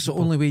hurt. That's the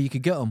only way you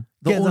could get them.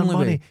 Get their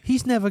money.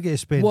 He's never going to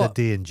spend a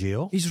day in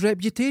jail. His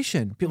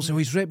reputation. People say,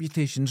 his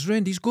reputation's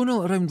ruined. He's going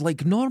around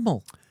like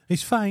normal.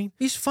 He's fine.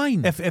 He's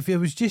fine. If it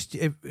was just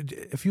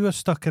if you were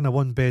stuck in a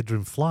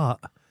 1-bedroom flat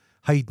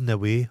hiding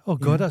away, oh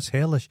God, that's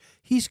hellish.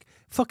 He's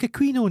fucking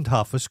Queen owned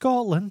half of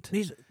Scotland.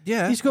 He's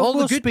got all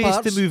more the good space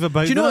parts. to move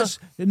about. Do you know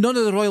none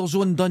of the royals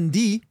own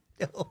Dundee?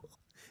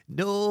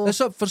 No.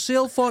 It's up for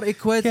sale, 40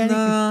 quid. He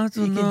can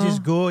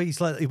just go.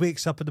 He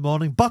wakes up in the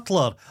morning.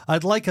 Butler,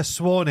 I'd like a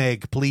swan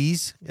egg,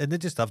 please. And they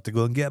just have to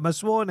go and get him a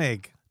swan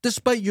egg.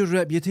 Despite your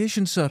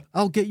reputation, sir,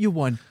 I'll get you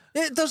one.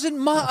 It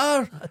doesn't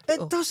matter.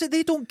 It doesn't.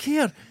 They don't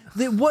care.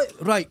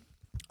 Right.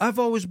 I've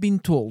always been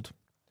told.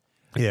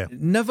 Yeah.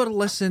 Never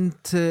listen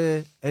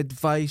to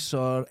advice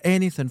or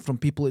anything from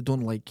people that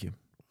don't like you.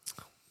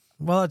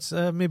 Well, it's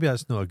maybe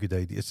that's not a good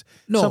idea.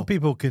 No. Some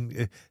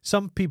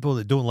people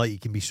that don't like you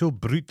can be so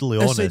brutally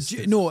honest.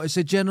 It's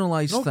a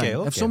generalised thing.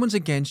 Okay. If someone's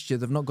against you,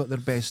 they've not got their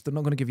best. They're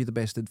not going to give you the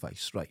best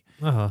advice, right?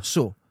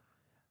 So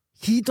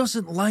he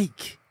doesn't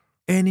like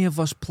any of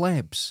us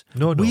plebs.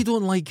 No. We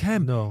don't like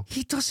him. No.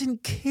 He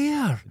doesn't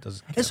care. He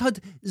doesn't care. It's had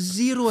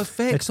zero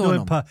effect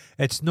on him.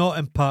 It's not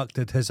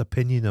impacted his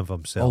opinion of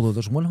himself. Although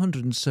there's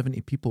 170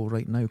 people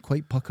right now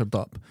quite puckered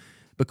up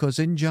because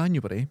in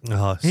January,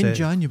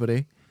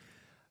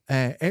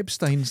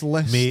 Epstein's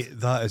list. Mate,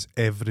 that is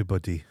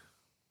everybody.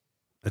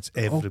 It's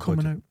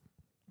everybody.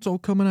 It's all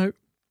coming out.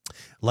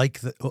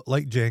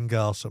 Like Jen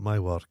Garce at my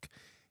work,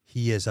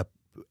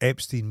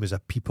 Epstein was a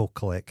people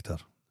collector.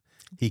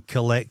 He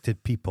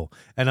collected people.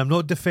 And I'm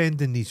not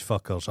defending these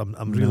fuckers.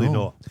 I'm really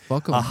not.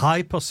 Fuck 'em. A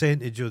high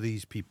percentage of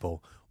these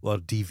people were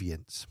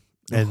deviants.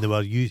 And they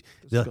were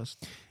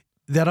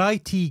they're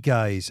IT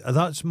guys.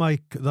 That's my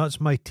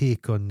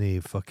take on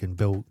the fucking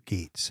Bill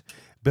Gates.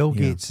 Bill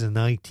Gates is an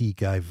IT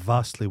guy,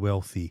 vastly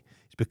wealthy.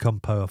 He's become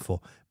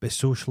powerful, but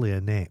socially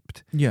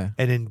inept. Yeah.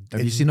 And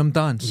have you seen him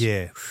dance?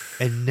 Yeah.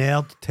 In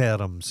nerd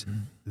terms,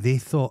 they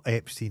thought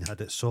Epstein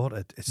had it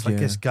sorted. It's like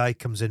this guy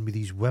comes in with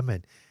these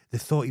women. They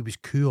thought he was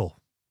cool.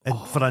 And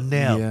for a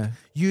nerd,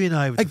 you and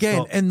I would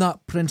again in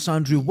that Prince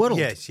Andrew world.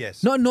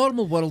 Yes. Not a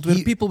normal world where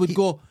people would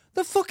go,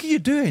 "The fuck are you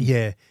doing?"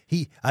 Yeah.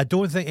 I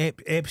don't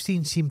think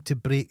Epstein seemed to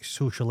break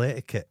social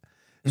etiquette.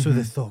 So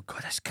they thought,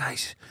 God, this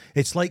guy's.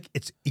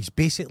 He's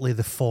basically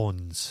the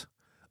Fonz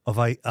of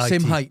IT.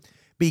 Same height.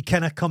 But he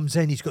kind of comes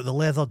in, he's got the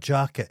leather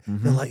jacket.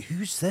 They're like,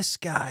 who's this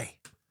guy?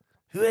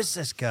 Who is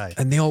this guy?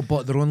 And they all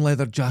bought their own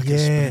leather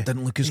jackets, but it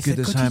didn't look as good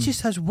as him. He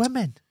just has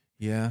women.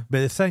 Yeah.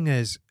 But the thing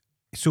is,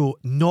 so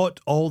not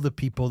all the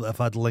people that have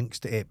had links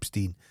to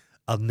Epstein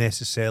are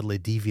necessarily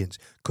deviants,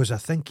 because I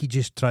think he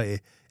just tried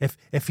to.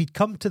 If he'd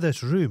come to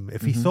this room,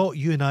 if he thought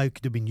you and I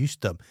could have been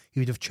used to him, he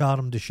would have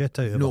charmed the shit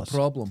out of us. No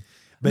problem.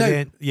 But now,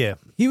 then,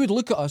 he would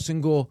look at us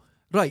and go,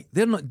 right,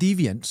 they're not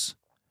deviants,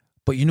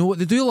 but you know what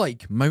they do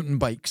like? Mountain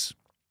bikes.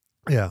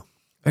 Yeah.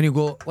 And you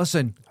go,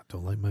 listen, I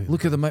don't like mountain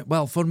look at the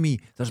well, for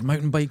me, there's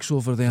mountain bikes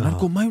over there. And I'd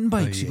go, mountain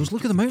bikes. He goes,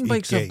 look at the mountain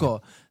bikes I've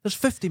got. There's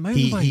 50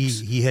 mountain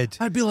bikes.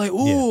 I'd be like,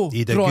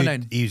 drawn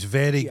in. He was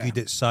very good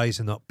at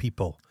sizing up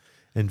people.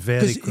 And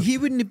very because he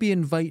wouldn't be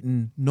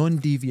inviting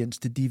non-deviants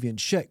to deviant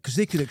shit because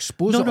they could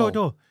expose it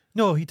all.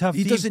 No, he'd have.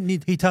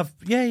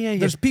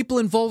 There's people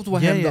involved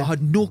with him that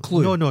had no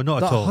clue. No,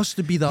 not at all. That has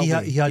to be that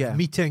way. He had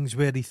meetings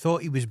where he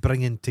thought he was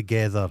bringing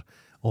together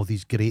all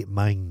these great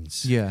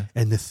minds. Yeah.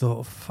 And they thought,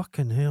 oh,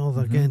 fucking hell,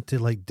 they're getting to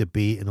like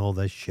debate and all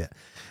this shit.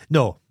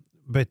 No,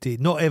 but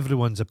not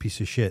everyone's a piece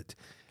of shit.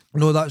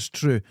 No, that's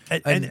true.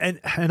 And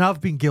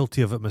I've been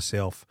guilty of it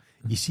myself.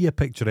 You see a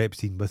picture of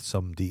Epstein with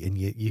somebody and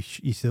you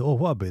say, oh,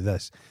 what about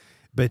this?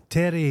 But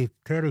Terry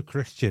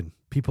Christian,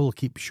 people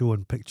keep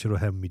showing picture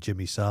of him with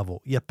Jimmy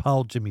Savile. Your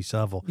pal Jimmy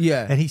Savile.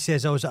 Yeah. And he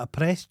says, I was at a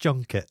press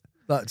junket.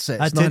 That's it.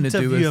 I had to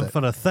interview him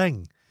for a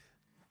thing.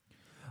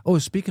 Oh,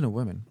 speaking of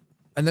women,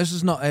 and this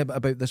is not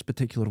about this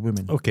particular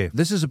woman. Okay.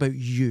 This is about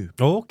you.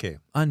 Oh, okay.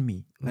 And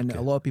me. And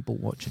a lot of people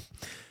watching.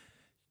 Do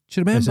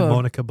you remember? Is it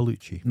Monica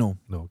Bellucci? No.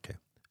 No, okay.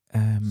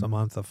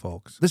 Samantha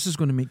Fox. This is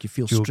going to make you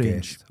feel Joe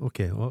strange. Guest.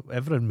 Okay, well,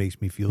 everyone makes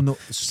me feel. No,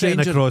 sitting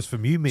across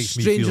from you makes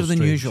me feel stranger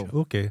than usual.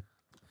 Okay.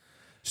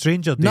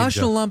 Stranger danger.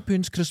 National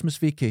Lampoon's Christmas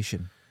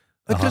Vacation.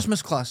 A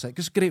Christmas classic.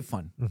 It's great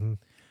fun. Mm-hmm.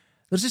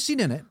 There's a scene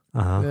in it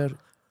where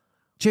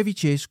Chevy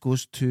Chase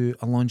goes to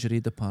a lingerie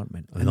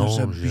department and there's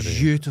a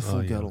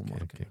beautiful girl.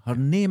 Okay. Her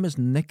name is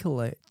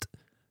Nicolette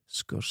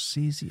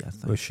Scorsese, I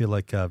think. Was she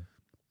like a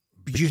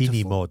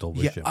bikini model?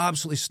 Was she?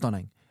 Absolutely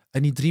stunning.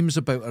 And he dreams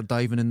about her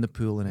diving in the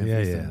pool and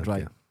everything. Yeah,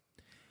 right.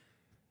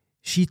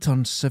 She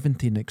turns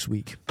 70 next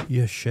week.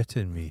 You're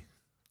shitting me.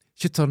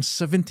 She turns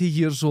 70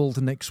 years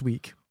old next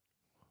week.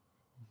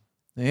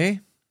 Eh?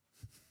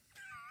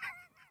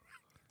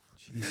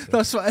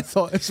 That's what I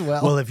thought as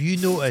well. Well, have you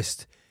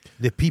noticed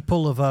the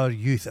people of our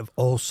youth have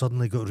all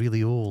suddenly got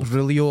really old?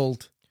 Really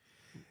old.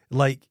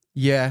 Like,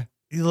 yeah.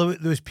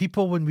 Those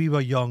people when we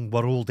were young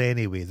were old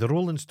anyway. The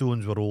Rolling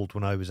Stones were old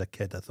when I was a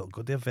kid. I thought,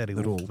 God, they're very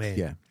old men.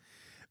 Yeah.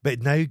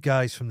 But now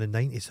guys from the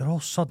 90s, they're all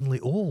suddenly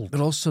old.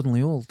 They're all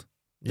suddenly old.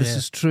 This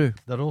is true.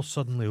 They're all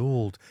suddenly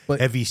old.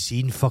 But have you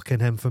seen fucking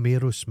him from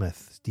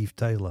Aerosmith, Steve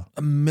Tyler?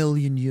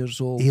 1,000,000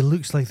 years old. He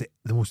looks like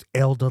the most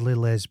elderly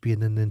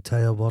lesbian in the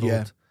entire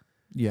world.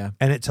 Yeah.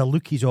 And it's a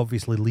look he's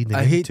obviously leaning into.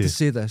 I hate to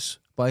say this,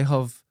 but I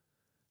have,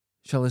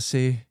 shall I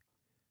say,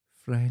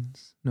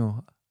 friends?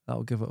 No,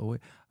 that'll give it away.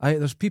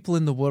 There's people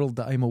in the world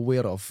that I'm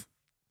aware of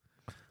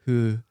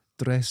who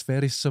dress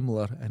very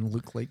similar and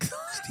look like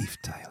Steve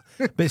Tyler.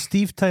 But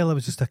Steve Tyler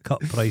was just a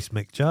cut price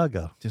Mick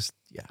Jagger.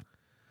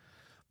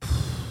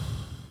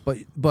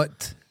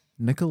 But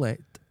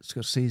Nicolette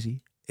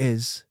Scorsese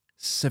is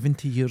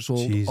 70 years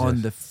old Jesus.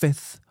 On the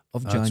 5th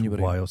of January.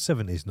 That's wild.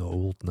 70's not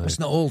old now. It's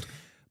not old.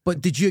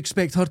 But did you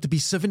expect her to be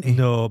 70?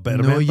 No, but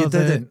no, you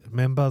didn't.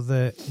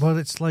 Well,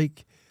 it's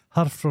like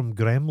her from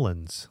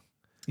Gremlins.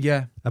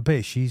 Yeah. I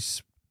bet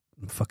she's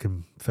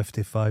fucking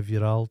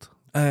 55-year-old.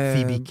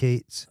 Phoebe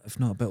Cates. If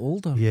not a bit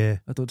older. Yeah.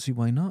 I don't see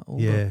why not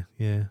older.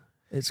 Yeah.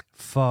 It's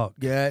fuck.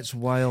 Yeah, it's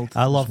wild.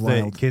 I love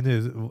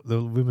the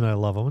woman I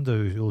love. I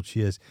wonder how old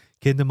she is.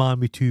 Ken the man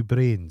with two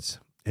brains,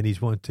 and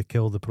he's wanting to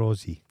kill the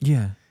prosy.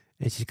 Yeah.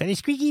 And she's got a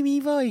squeaky wee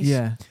voice.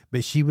 Yeah.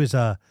 But she was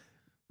a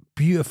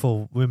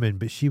beautiful woman,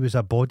 but she was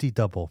a body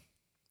double.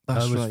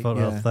 That's that was right, for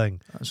her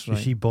thing. That's right.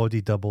 She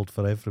body doubled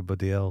for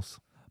everybody else.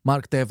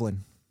 Mark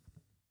Devlin.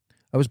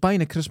 I was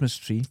buying a Christmas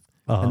tree,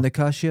 and the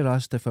cashier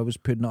asked if I was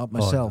putting it up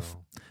myself.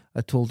 Oh, no.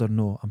 I told her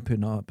no, I'm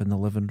putting it up in the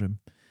living room.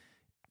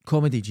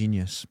 Comedy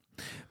genius.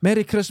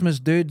 Merry Christmas,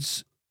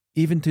 dudes.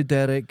 Even to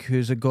Derek,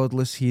 who's a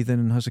godless heathen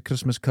and has a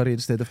Christmas curry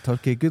instead of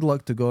turkey. Good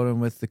luck to Goran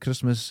with the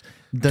Christmas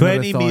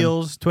dinner.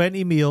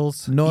 20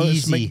 meals. Norris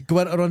easy.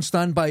 McGuirter on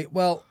standby.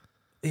 Well,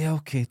 yeah,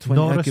 okay. 20.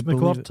 Norris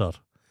McGuirter.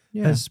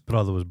 Yeah. His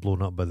brother was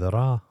blown up by the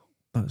Ra.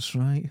 That's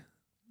right.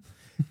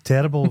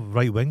 Terrible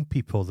right-wing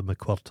people, the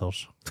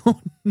McQuarters.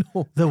 Oh,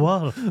 no. They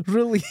were.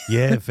 Really?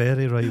 Yeah,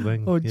 very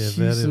right-wing. Oh, yeah,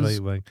 Jesus very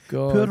right-wing.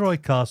 God. Poor Roy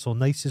Castle,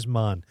 nicest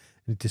man,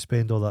 and to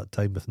spend all that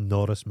time with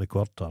Norris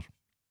McQuarter.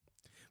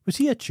 Was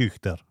he a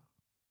Teuchter?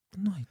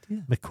 No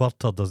idea.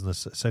 McQuarter, doesn't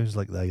it? It sounds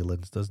like the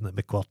islands, doesn't it?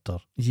 McQuarter.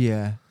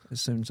 Yeah, it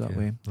sounds that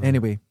way.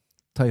 Anyway,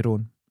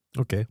 Tyrone.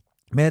 Okay.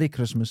 Merry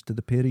Christmas to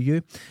the pair of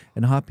you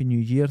and Happy New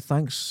Year.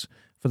 Thanks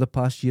for the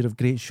past year of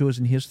great shows,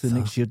 and here's to the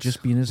next year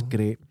just being as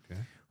great.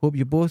 Okay. Hope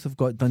you both have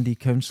got Dundee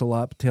Council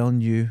app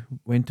telling you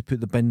when to put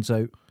the bins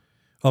out.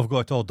 I've got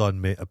it all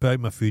done, mate. I put out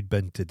my food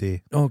bin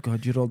today. Oh,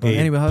 God, you're all done.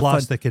 Anyway, have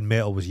plastic fun. and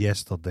metal was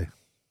yesterday.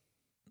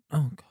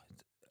 Oh,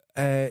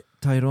 God.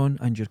 Tyrone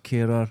and your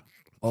carer,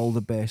 all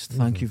the best.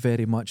 Thank you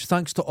very much.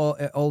 Thanks to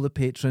all the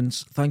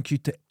patrons. Thank you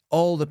to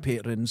all the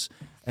patrons.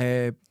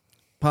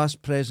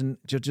 Past, present,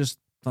 you're just...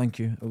 Thank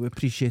you. We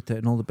appreciate it,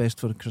 and all the best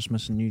for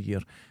Christmas and New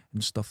Year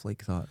and stuff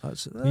like that.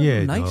 That's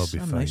nice. No, it'll be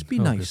fine. Nice. Be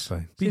it'll nice. Be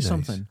fine. Say nice.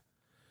 something.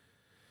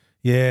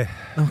 Yeah.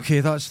 Okay,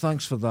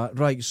 thanks for that.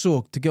 Right,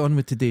 so to get on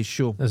with today's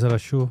show. Is there a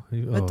show?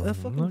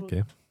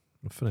 Okay.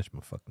 I'll finish my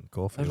fucking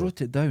coffee. I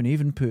wrote it down. I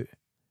even put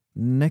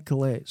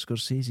Nicolette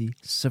Scorsese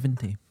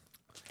 70.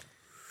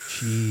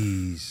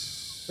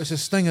 Jeez. It's a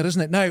stinger,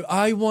 isn't it? Now,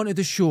 I wanted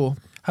a show.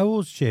 How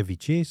old's Chevy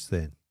Chase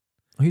then?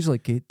 He's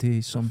like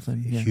 80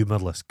 something. Yeah.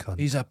 Humourless cunt.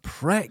 He's a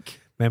prick.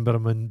 Remember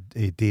him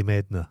in Dame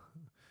Edna?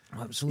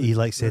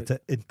 Absolutely. He said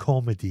that in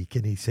comedy,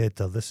 he said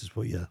to her, this is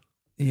what you're...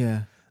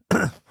 Yeah.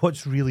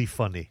 What's really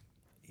funny?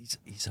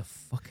 He's a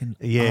fucking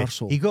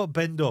arsehole. He got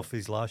binned off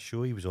his last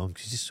show he was on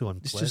because he's just so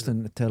unpleasant. He's just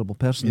a terrible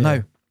person.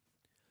 Now,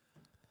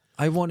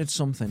 I wanted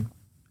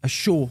a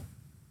show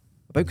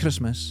about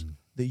Christmas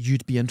that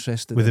you'd be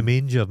interested with in. a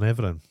manger and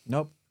everything.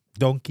 Nope.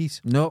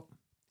 Donkeys? Nope.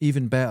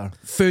 Even better.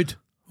 Food.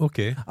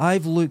 Okay.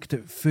 I've looked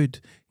at food,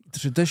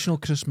 traditional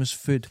Christmas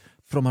food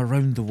from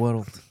around the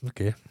world.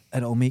 Okay.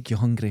 And it'll make you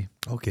hungry.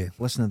 Okay.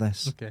 Listen to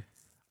this. Okay.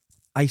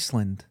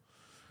 Iceland.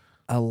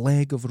 A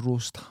leg of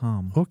roast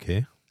ham.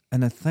 Okay.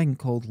 And a thing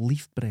called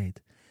leaf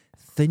bread.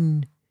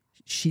 Thin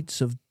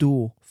sheets of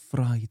dough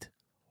fried.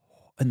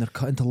 And they're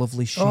cut into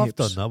lovely shapes. Oh, I've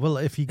done that. Well,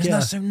 if you Doesn't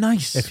that sound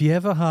nice? If you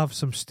ever have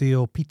some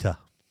stale pita,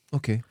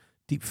 okay,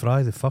 deep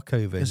fry the fuck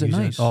out of it. Is it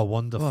nice? Oh,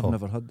 wonderful. Oh, I've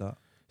never had that.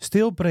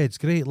 Stale bread's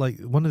great. Like,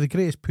 one of the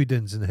greatest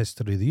puddings in the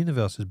history of the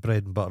universe is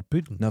bread and butter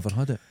pudding. Never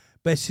had it.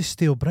 But it's just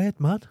stale bread,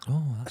 man.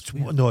 Oh, that's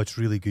weird. No, it's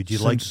really good. You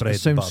like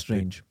bread and butter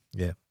strange.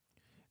 pudding. Yeah.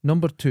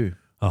 Number 2.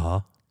 Uh-huh.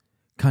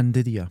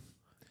 Candidia.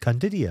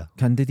 Candidia,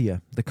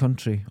 the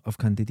country of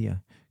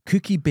Candidia.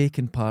 Cookie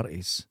baking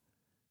parties.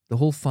 The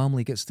whole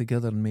family gets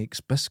together and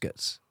makes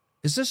biscuits.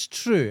 Is this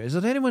true? Is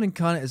there anyone in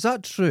Canada? Is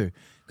that true?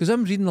 Because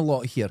I'm reading a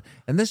lot here,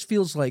 and this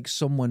feels like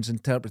someone's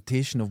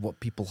interpretation of what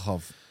people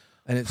have.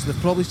 And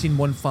they've probably seen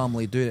one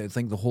family do it. I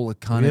think the whole of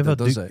Canada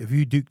does it. Have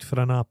you duked for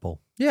an apple?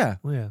 Yeah.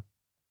 Oh, yeah.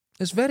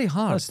 It's very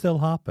hard. That still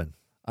happen?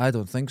 I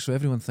don't think so.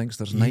 Everyone thinks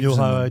there's knives in them. You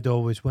know how in them. I'd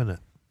always win it?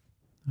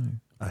 Oh.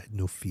 I had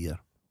no fear.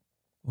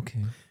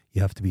 Okay.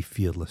 You have to be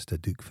fearless to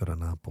duke for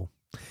an apple.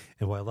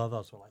 And while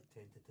others were like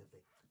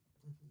tentatively,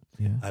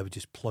 I would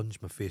just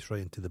plunge my face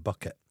right into the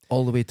bucket.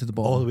 All the way to the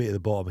bottom? All the way to the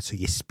bottom. So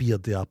you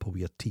speared the apple with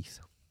your teeth.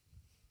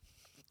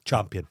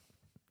 Champion.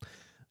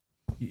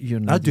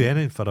 I'd do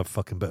anything for a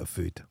fucking bit of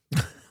food.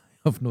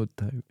 I've no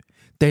doubt.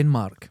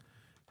 Denmark.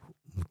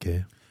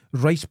 Okay.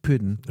 Rice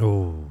pudding.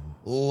 Oh.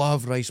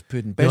 Love rice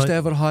pudding. Best I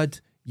ever had,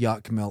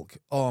 yak milk.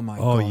 Oh my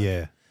God. Oh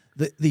yeah.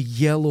 The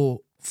yellow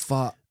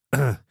fat.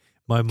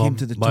 My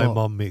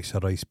mum makes a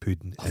rice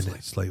pudding and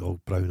it's like all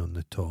brown on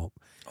the top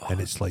and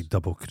it's like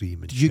double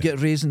cream and Did you get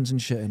raisins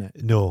and shit in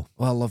it? No.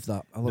 Oh, I love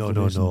that. I love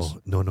the raisins.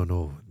 No.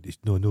 There's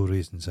no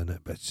raisins in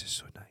it, but it's just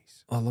so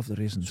nice. Oh, I love the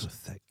raisins. So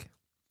thick.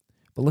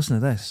 But listen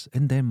to this.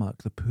 In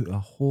Denmark, they put a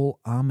whole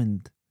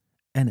almond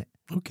in it.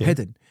 Okay.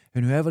 Hidden.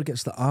 And whoever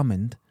gets the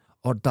almond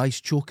or dies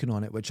choking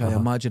on it, which I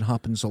imagine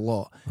happens a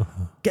lot,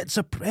 gets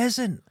a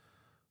present.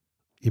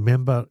 You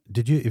remember,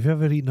 have you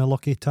ever eaten a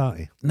lucky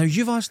tatty? Now,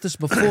 you've asked this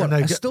before.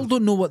 I still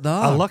don't know what they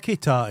are. A lucky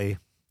tatty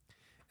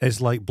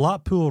is like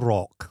Blackpool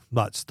Rock,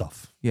 that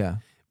stuff. Yeah.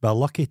 But a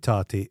lucky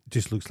tatty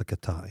just looks like a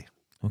tatty.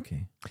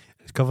 Okay.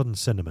 It's covered in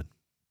cinnamon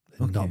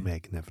and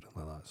nutmeg and everything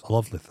like that. It's a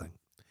lovely thing.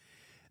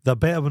 They're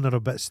better when they're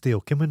a bit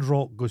stale. Come when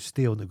rock goes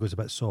stale and it goes a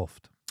bit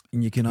soft.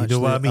 And you can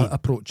actually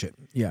approach it.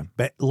 Yeah.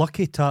 But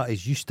lucky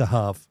tatties used to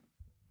have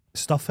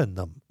stuff in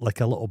them,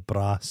 like a little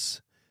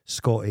brass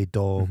Scotty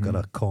dog or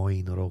a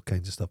coin or all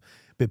kinds of stuff.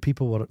 But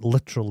people were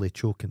literally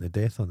choking to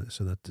death on it,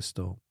 so they had to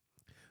stop.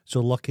 So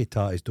lucky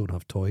tatties don't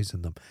have toys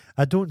in them.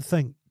 I don't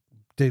think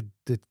the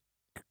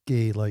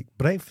like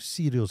breakfast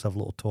cereals have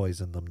little toys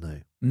in them now.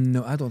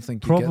 No, I don't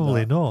think you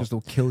probably get that, not. Because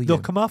they'll kill you. They'll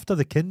come after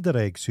the Kinder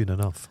Egg soon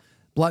enough.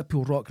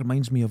 Blackpool Rock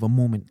reminds me of a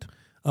moment.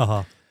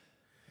 I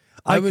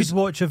could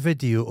watch a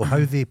video of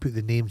how they put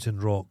the names in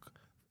rock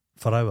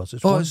for hours.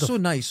 It's wonderful. It's so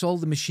nice. All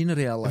the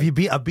machinery I like.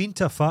 I've been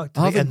to a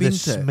factory and the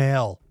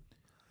smell.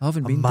 I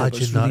haven't been to it, but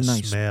it's really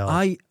nice. Smell.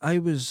 I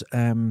was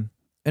in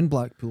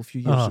Blackpool a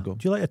few years ago.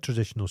 Do you like a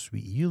traditional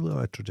sweetie? You look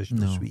like a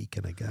traditional sweetie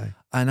kind of guy.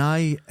 And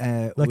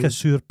like a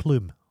sour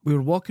plume. We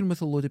were walking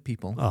with a load of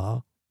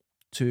people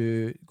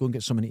to go and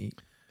get something to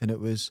eat. And it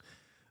was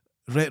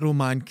Retro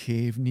Man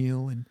Cave,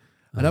 Neil. And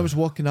I was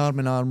walking arm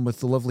in arm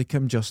with the lovely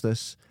Kim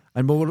Justice.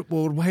 And we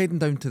were heading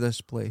down to this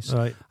place.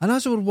 Right. And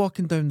as we were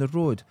walking down the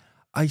road,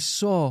 I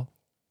saw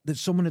that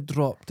someone had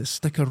dropped a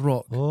stick of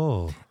rock.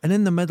 Oh. And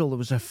in the middle there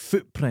was a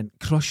footprint,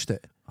 crushed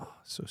it. Oh,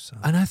 so sad.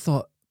 And I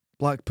thought,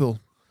 Blackpool.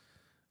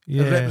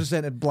 Yeah. It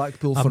represented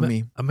Blackpool for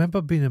me. I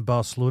remember being in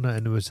Barcelona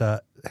and there was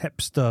a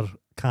hipster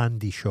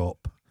candy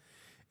shop.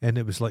 And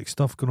it was like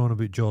stuff going on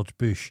about George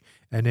Bush.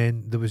 And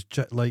then there was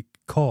like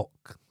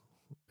cock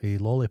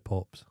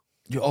lollipops.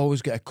 You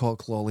always get a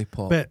cock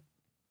lollipop. But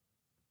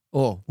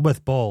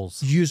with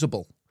balls.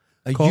 Usable.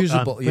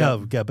 Yeah,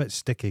 get a bit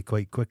sticky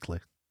quite quickly.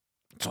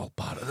 It's all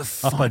part of the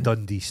fun. Up a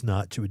Dundee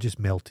snatch, it would just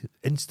melt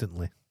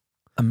instantly.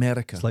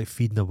 America. It's like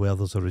feeding a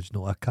Werther's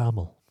original a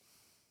camel.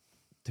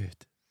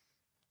 Dude.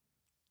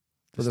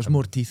 But there's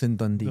more teeth in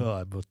Dundee.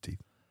 Oh, more teeth.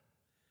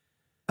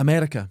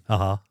 America.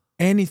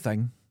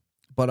 Anything,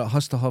 but it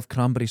has to have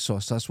cranberry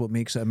sauce. That's what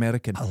makes it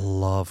American. I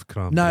love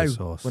cranberry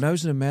sauce. When I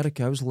was in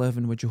America, I was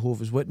living with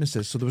Jehovah's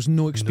Witnesses, so there was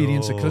no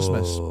experience of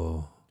Christmas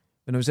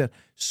when I was there.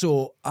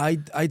 So I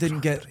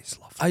didn't get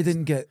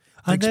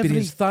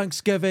experience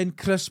Thanksgiving,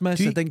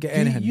 Christmas. I didn't get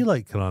anything. You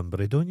like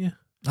cranberry, don't you?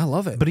 I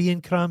love it. Brie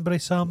and cranberry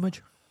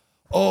sandwich.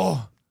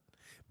 Oh,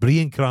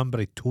 brie and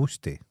cranberry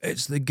toasty.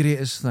 It's the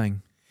greatest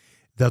thing.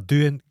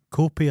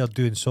 Copi are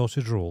doing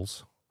sausage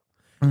rolls.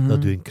 They're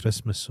doing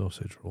Christmas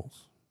sausage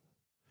rolls.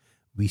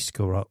 We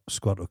squirt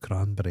a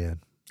cranberry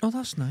in. Oh,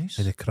 that's nice.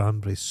 And the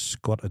cranberry's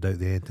squirted out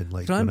the end and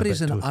like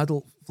cranberry's an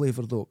adult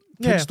flavour though.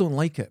 Kids don't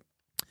like it.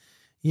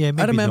 Yeah,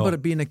 maybe I remember not.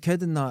 it being a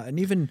kid in that, and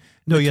even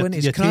your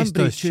 20s, taste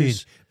does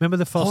change. Remember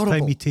the first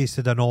time you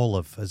tasted an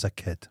olive as a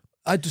kid?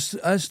 I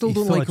still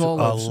don't like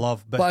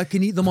olives, but I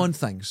can eat them on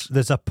things.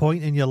 There's a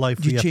point in your life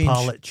where your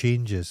palate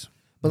changes.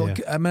 But look,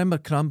 I remember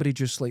cranberry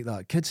juice like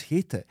that. Kids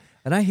hate it,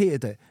 and I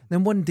hated it.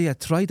 Then one day I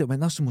tried it, and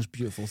went, that's the most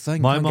beautiful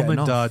thing. My mum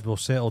and dad will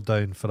settle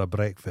down for a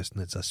breakfast,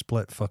 and it's a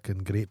split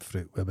fucking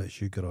grapefruit with a bit of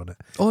sugar on it.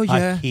 Oh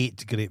yeah, I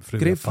hate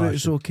grapefruit. Grapefruit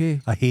is okay.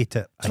 I hate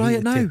it. Try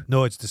it now.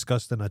 No, it's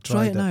disgusting. I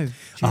tried it now.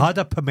 I had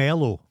a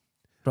pomelo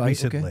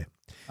recently,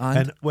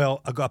 and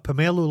I got a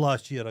pomelo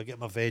last year. I get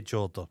my veg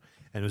order,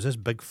 and it was this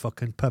big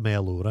fucking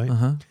pomelo,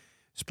 right?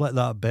 Split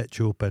that bitch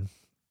open,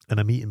 and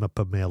I'm eating my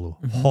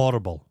pomelo.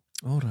 Horrible.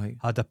 All right.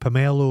 I had a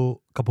pomelo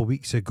a couple of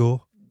weeks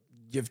ago.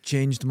 You've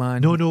changed,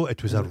 man. No,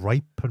 it was a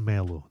ripe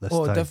pomelo this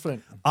time.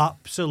 Different.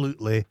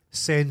 Absolutely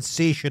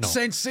sensational.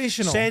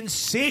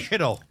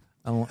 Sensational.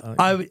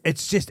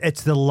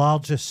 It's the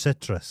largest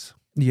citrus.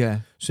 Yeah.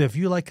 So if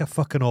you like a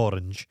fucking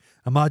orange,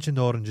 imagine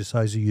the orange the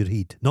size of your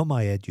head. Not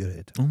my head, your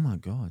head. Oh my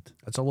God.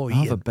 That's a lot of I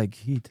eating. have a big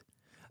head.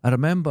 I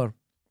remember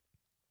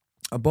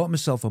I bought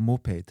myself a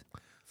moped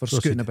for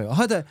scooting about. I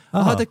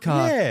had a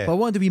car, but I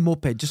wanted a wee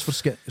moped just for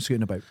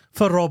scooting about.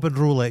 For robbing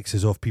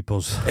Rolexes off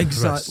people's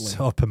wrists,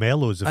 or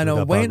pomelos. And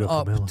I went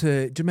up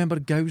to, do you remember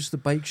Gow's, the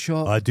bike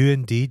shop? I do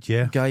indeed,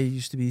 yeah. The guy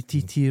used to be a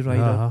TT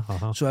rider.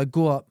 So I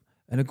go up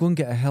and I go and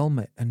get a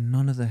helmet, and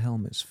none of the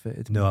helmets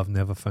fitted me. No, I've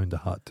never found a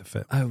hat to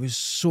fit. I was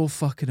so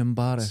fucking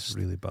embarrassed. It's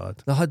really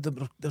bad.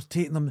 They're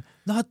taking them.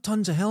 They had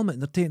tons of helmet,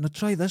 and they're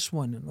try this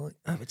one, and like,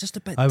 oh, it's just a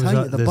bit tight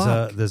at the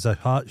back. There's a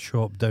hat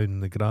shop down in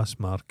the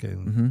Grassmarket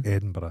in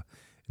Edinburgh,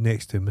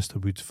 next to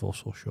Mr. Wood's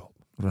fossil shop.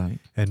 Right.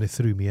 And they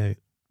threw me out.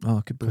 Oh,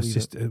 I could believe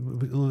it.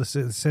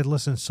 They said,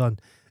 listen, son,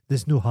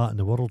 there's no hat in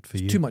the world for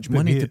you. Too much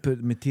money to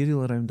put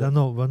material around it.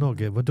 We're not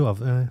getting. We don't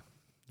have.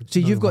 See,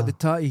 you've got the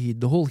tatty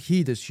head. The whole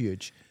head is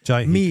huge.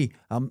 Giant Me,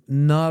 I'm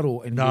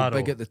narrow and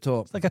big at the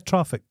top. It's like a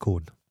traffic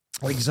cone.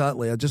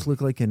 Exactly. I just look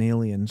like an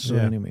alien. So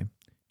anyway,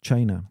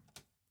 China.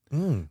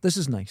 This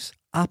is nice.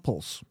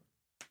 Apples.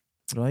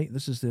 Right?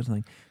 This is their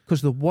thing.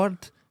 Because the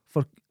word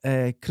for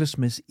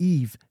Christmas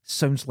Eve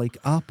sounds like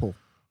apple.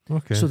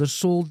 Okay. So they're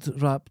sold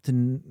wrapped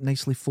in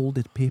nicely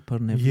folded paper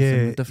and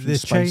everything with different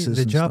spices.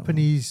 The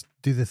Japanese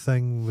do the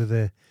thing with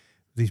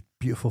these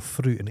beautiful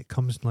fruit, and it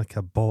comes in like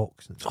a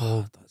box. It's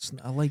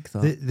I like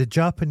that. The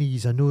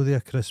Japanese, I know their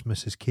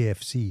Christmas is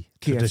KFC.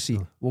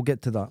 KFC. We'll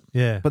get to that.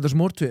 Yeah. But there's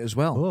more to it as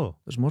well. Oh.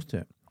 There's more to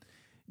it.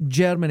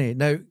 Germany.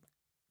 Now,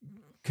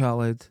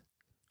 Khaled,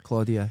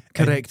 Claudia,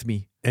 correct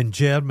me. In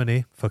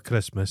Germany, for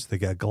Christmas, they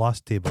get a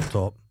glass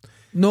tabletop.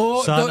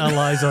 No, Santa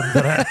lies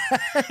under it,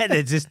 and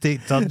they just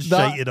take turns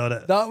shiting on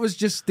it. That was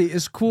just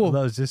status quo.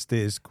 That was just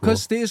status quo.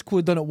 Because status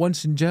quo done it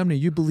once in Germany.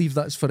 You believe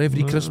that's for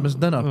every Christmas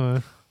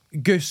dinner.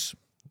 Goose.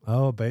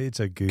 Oh, I bet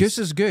it's a goose. Goose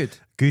is good.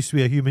 Goose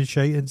with a human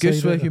shite inside.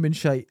 Goose with a human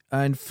shite.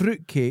 And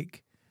fruit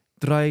cake,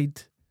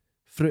 dried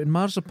fruit and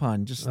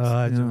marzipan. Just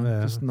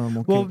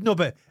normal cake. Well, no,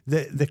 but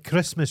the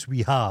Christmas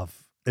we have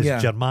is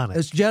Germanic.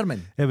 It's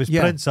German. It was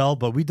Prince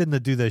Albert. We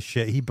didn't do this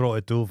shit. He brought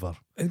it over.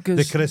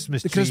 The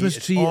Christmas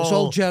tree. It's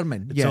all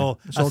German. It's all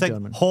German. I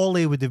think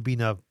holly would have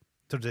been a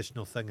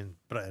traditional thing in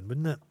Britain,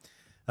 wouldn't it?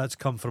 That's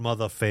come from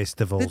other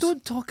festivals. They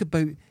don't talk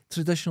about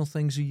traditional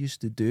things we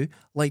used to do,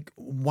 like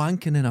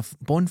wanking in a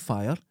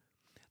bonfire.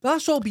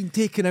 That's all been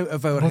taken out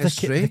of our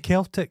history. The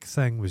Celtic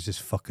thing was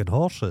just fucking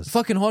horses.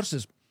 Fucking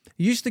horses.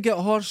 You used to get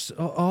a horse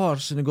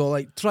and go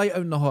like, try it out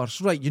on the horse.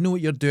 Right, you know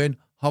what you're doing.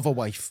 Have a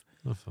wife.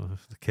 The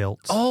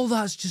Celts. All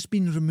that's just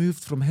been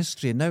removed from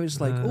history, and now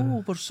it's like,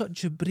 we're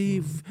such a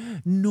brave,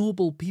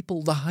 noble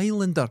people. The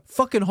Highlander.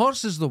 Fucking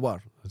horses they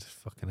were. Just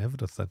fucking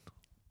everything.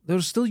 There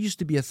still used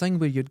to be a thing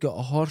where you'd got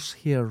a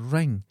horsehair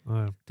ring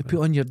to put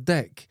on your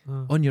dick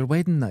on your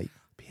wedding night.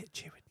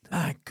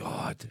 My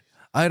God.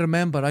 I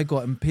remember I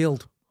got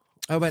impaled.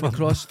 I went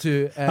across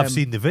to... I've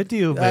seen the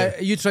video, mate.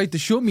 You tried to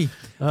show me.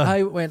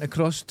 I went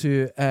across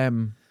to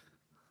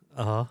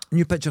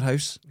New Picture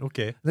House.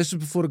 Okay. This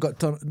was before it got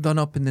done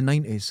up in the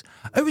 90s.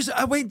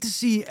 I went to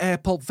see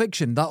Pulp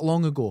Fiction that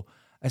long ago.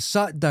 I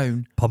sat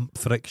down. Pump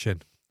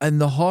friction. And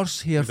the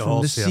horsehair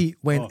from the seat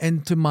went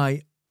into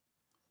my...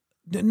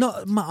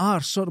 Not my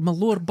arse, sort of my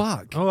lower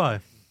back. Oh, aye.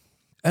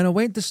 And I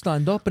went to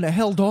stand up and it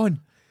held on.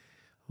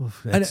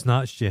 It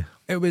snatched you.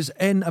 It was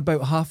in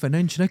about half an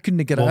inch and I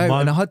couldn't get it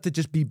out, and I had to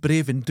just be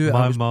brave and do it.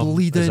 I was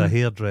bleeding. My mum is a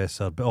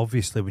hairdresser, but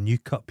obviously when you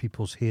cut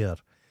people's hair,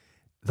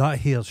 that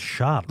hair's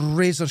sharp.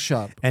 Razor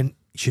sharp. And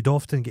she'd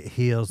often get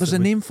hairs. There's a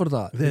name for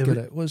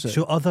that. Was it?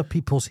 So other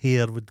people's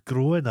hair would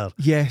grow in her.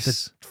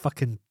 Yes.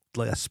 Fucking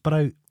like a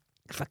sprout.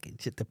 Fucking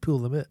shit to pull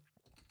them out.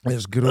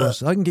 It's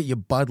gross. I can get you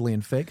badly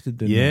infected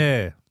doing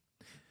that.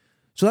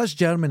 So that's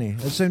Germany.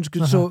 It sounds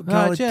good. So,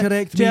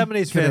 correct me.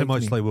 Germany's very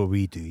much like what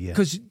we do, yeah.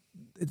 Because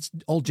it's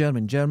all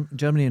German.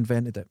 Germany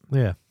invented it.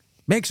 Yeah.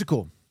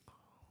 Mexico.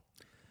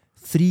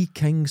 Three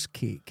Kings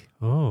cake.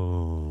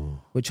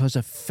 Oh. Which has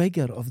a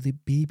figure of the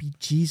baby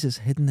Jesus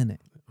hidden in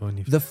it.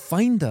 The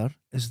finder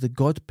is the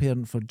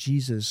godparent for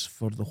Jesus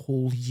for the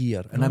whole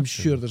year. And I'm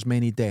sure there's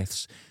many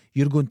deaths.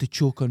 You're going to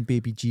choke on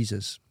baby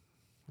Jesus.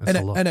 That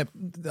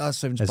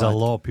sounds bad. There's a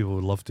lot of people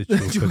who love to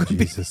choke on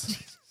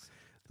Jesus.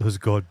 Those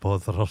God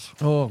botherers.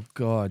 Oh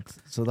God!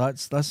 So that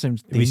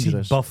sounds dangerous. We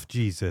see buff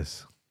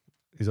Jesus.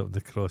 He's up the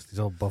cross. He's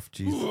all buff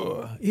Jesus.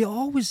 He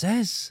always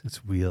is.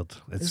 It's weird.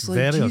 It's like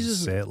very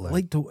Jesus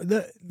unsettling.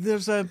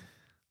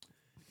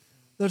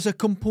 There's a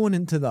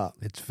component to that.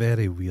 It's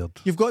very weird.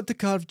 You've got to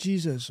carve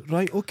Jesus,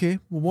 right? Okay,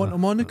 we want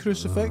him on the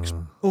crucifix.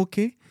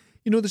 Okay,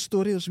 you know the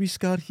story. There's a wee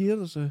scar here.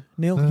 There's a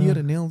nail here,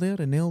 a nail there,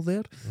 a nail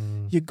there.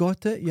 You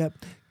got it. Yep.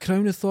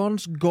 Crown of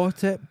thorns.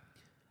 Got it.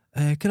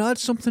 Can I add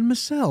something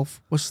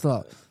myself? What's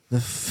that? The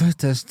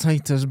fittest,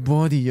 tightest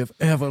body you've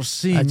ever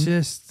seen.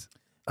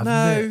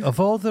 Of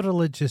all the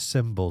religious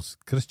symbols,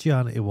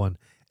 Christianity one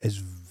is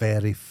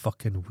very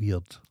fucking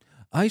weird.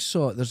 I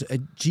saw there's a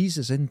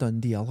Jesus in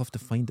Dundee. I'll have to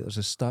find it. There's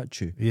a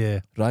statue.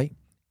 Yeah. Right?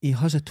 He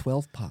has a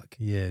 12-pack.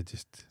 Yeah,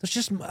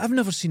 I've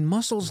never seen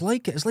muscles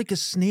like it. It's like a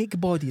snake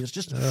body. It's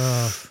just,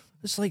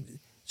 it's like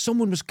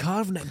someone was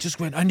carving it and just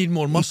went, I need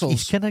more muscles.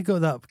 He's kind of got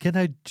that, kind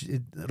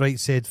of, right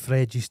said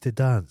Fred used to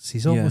dance.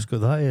 He's almost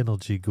got that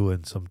energy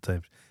going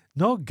sometimes.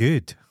 Not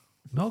good.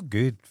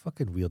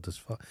 Fucking weird as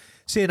fuck.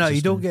 Saying that,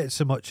 you don't get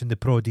so much in the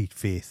Proddy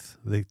faith,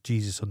 the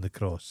Jesus on the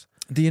cross.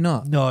 Do you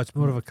not? No, it's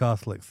more of a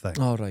Catholic thing.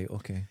 Oh, right,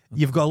 okay.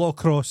 You've got a lot of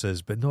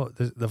crosses, but not.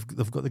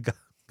 They've got the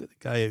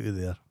guy out of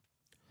there.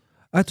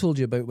 I told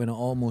you about when I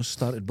almost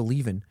started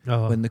believing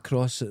when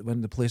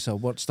the place I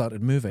worked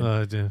started moving,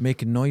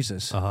 making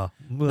noises. Well,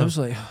 I was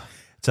like,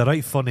 it's a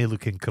right funny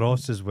looking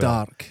cross as well.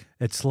 Dark.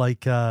 It's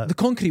like the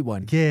concrete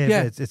one.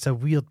 Yeah. It's a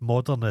weird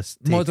modernist.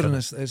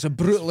 It's a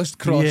brutalist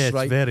cross, yeah, it's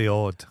right? very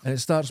odd. And it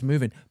starts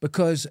moving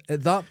because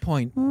at that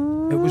point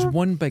it was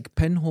one big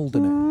pin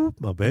holding it.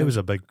 I bet it was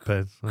a big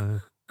pin.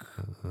 And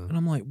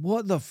I'm like,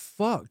 what the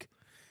fuck?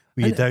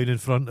 Were you down in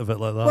front of it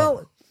like that?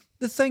 Well,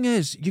 the thing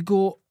is,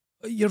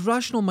 your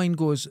rational mind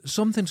goes,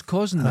 something's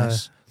causing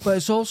this, but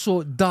it's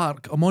also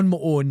dark. I'm on my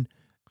own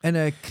in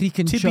a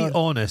creaking to chair. be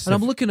honest, and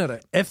I'm looking at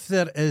it. If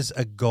there is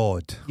a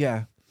God,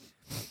 you're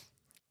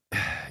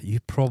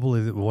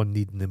probably the one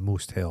needing the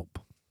most help.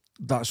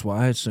 That's what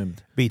I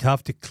assumed. But he'd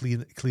have to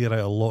clear out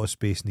a lot of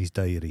space in his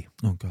diary.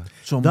 Oh God!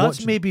 So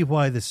that's maybe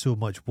why there's so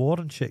much war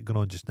and shit going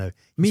on just now.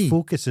 He's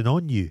focusing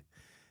on you.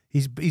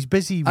 He's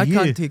busy with I you.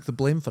 can't take the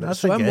blame for it.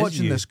 So I'm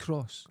watching this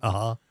cross.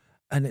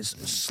 And it's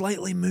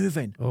slightly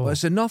moving. But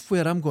it's enough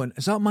where I'm going,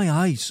 is that my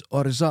eyes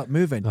or is that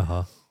moving?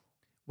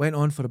 Went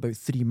on for about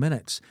 3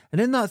 minutes. And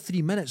in that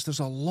 3 minutes, there's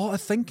a lot of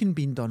thinking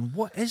being done.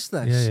 What is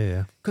this?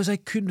 Yeah. Because I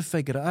couldn't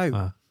figure it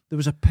out. There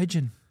was a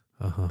pigeon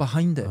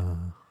behind it.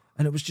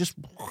 And it was just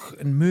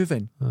and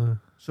moving.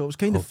 So it was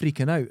kind of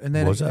freaking out. And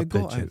then it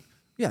got out.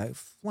 Yeah,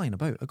 flying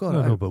about. I got it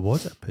out. No, but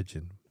was it a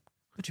pigeon?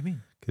 What do you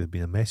mean? Could have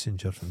been a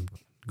messenger from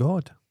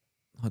God.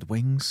 Had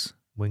wings.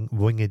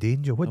 Winged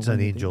angel. What does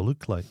an angel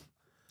look like?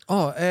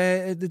 Oh,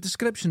 the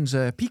description's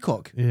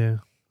peacock. Yeah.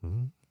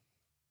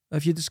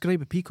 If you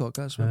describe a peacock,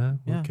 that's what.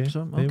 Okay.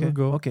 So, there we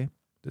go. Okay.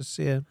 Just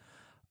saying.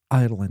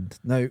 Ireland.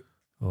 Now,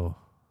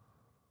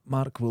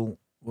 Mark will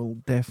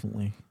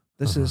definitely.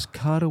 This is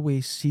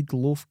caraway seed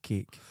loaf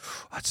cake.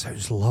 That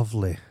sounds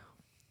lovely.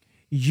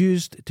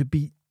 Used to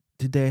beat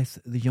to death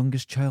the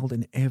youngest child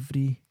in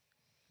every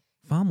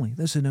family.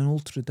 This is an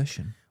old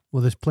tradition.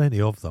 Well, there's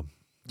plenty of them.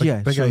 Big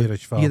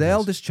Irish families. You're the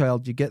eldest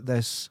child, you get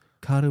this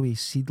caraway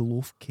seed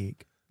loaf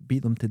cake.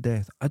 Beat them to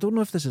death. I don't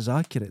know if this is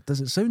accurate.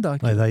 Does it sound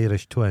accurate? Like the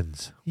Irish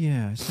twins.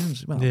 Yeah, it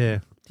sounds... Well, yeah.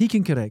 He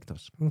can correct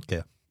us.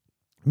 Okay.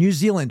 New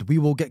Zealand, we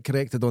will get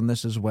corrected on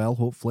this as well,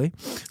 hopefully.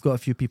 Got a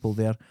few people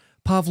there.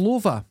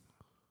 Pavlova.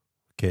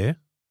 Okay.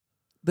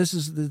 That's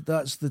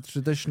the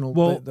traditional...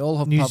 Well, they all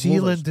have New Pavlovas.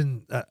 Zealand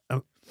and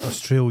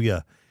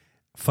Australia,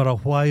 for a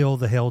while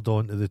they held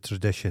on to the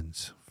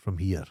traditions from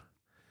here.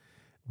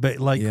 But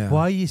why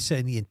are you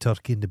sitting eating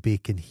turkey in the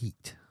bacon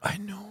heat? I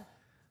know.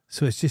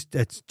 So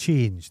it's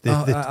changed.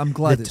 I'm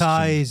glad the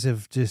ties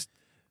have just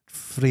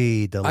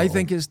frayed a little. I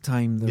think it's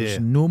time there's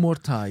no more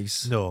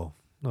ties. No,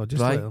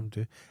 just let them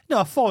do.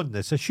 No,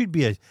 fondness. There should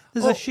be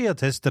there's a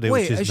shared history.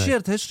 Wait, a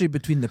shared history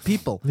between the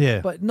people.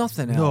 Yeah, but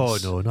nothing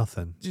else. No,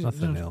 nothing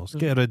else.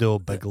 Get rid of all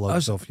big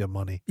lugs off your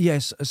money.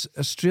 Yes,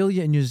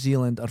 Australia and New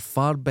Zealand are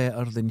far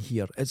better than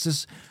here. It's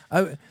just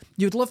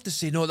you'd love to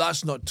say no,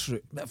 that's not true.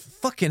 But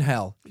fucking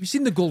hell, you've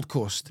seen the Gold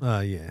Coast.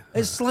 Yeah,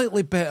 it's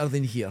slightly better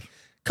than here.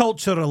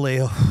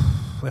 Culturally,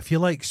 if you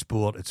like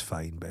sport, it's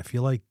fine. But if you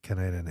like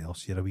anything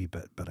else, you're a wee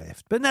bit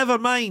bereft. But never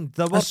mind.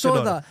 They're working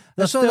on it.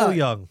 They're still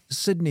young.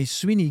 Sydney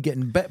Sweeney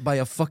getting bit by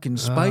a fucking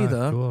spider.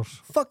 Of course.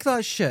 Fuck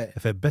that shit.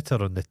 If it bit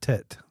her on the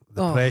tit,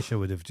 the pressure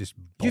would have just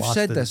blasted. You've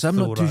said this.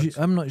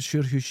 I'm not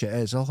sure who she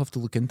is. I'll have to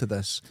look into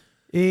this.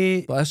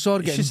 But I saw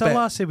her getting she's bit. a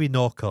lassie with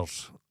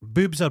knockers.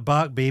 Boobs are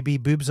back, baby.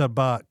 Boobs are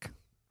back.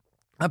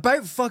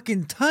 About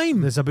fucking time.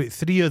 There's about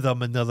 3 of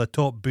them, and they're the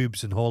top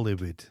boobs in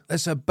Hollywood.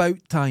 It's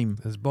about time.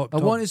 I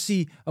want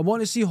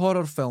to see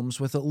horror films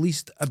with at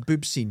least a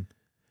boob scene.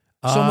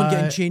 Someone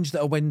getting changed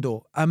at a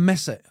window. I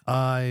miss it.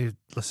 I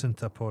listened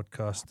to a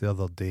podcast the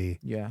other day.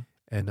 Yeah.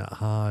 And it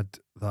had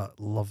that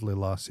lovely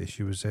lassie.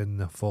 She was in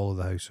The Fall of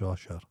the House of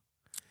Usher.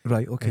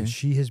 Right, okay. And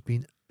she's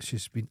been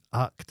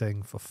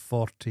acting for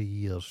 40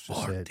 years. She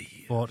 40 said.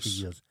 years. 40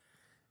 years.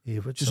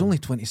 Yeah, she's only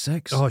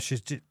 26. Oh,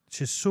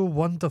 she's so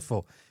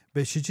wonderful.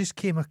 But she just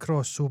came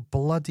across so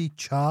bloody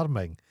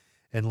charming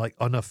and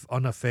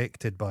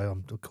unaffected by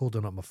I'm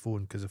holding up my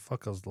phone because the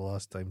fucker's the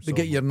last time. They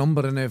get your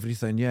number and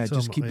everything,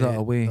 just keep that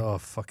away. Oh,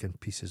 fucking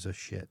pieces of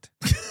shit.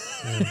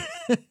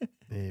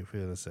 Where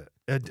is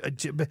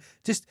it?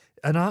 Just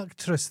an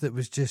actress that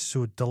was just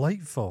so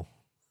delightful.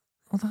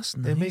 Oh, that's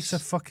nice. It makes a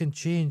fucking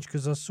change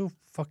because they're so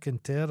fucking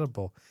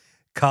terrible.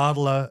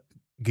 Carla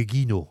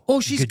Gugino. Oh,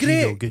 she's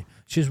great.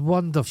 She's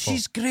wonderful.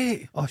 She's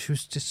great. Oh, she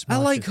was just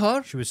smashing. I like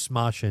her. She was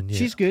smashing. Yeah.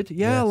 She's good.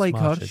 Yeah, I like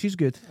smashing. her. She's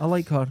good. I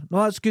like her.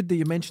 No, that's good that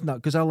you mentioned that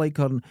because I like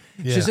her.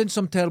 She's in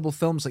some terrible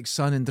films like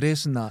San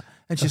Andreas and that,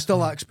 and she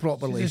still acts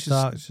properly. She's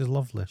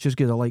lovely. She's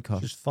good. I like her.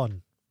 She's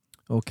fun.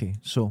 Okay,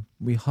 so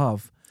we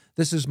have.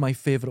 This is my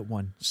favourite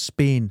one.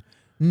 Spain.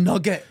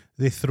 Nugget.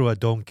 They throw a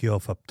donkey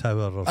off a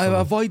tower or something. I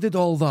avoided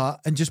all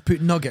that and just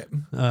put nugget.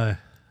 Aye.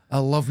 I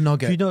love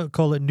nugget. Do you not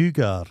call it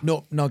nougat?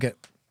 No, nugget.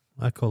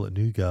 I call it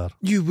nougat.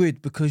 You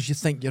would because you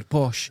think you're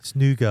posh. It's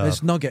nougat.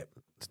 It's nugget.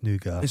 It's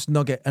nougat. It's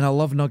nugget, and I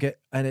love nugget,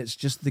 and it's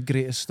just the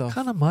greatest stuff.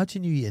 Can't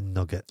imagine you eating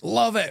nugget.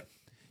 Love it.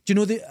 Do you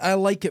know that I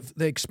like it?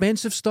 The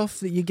expensive stuff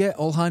that you get,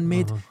 all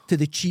handmade, to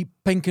the cheap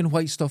pink and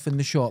white stuff in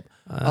the shop.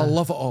 I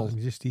love it all.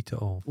 You just eat it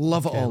all.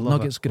 Love it all.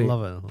 Nugget's great.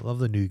 Love it. Love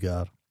the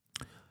nougat.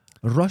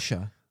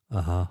 Russia.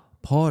 Uh-huh.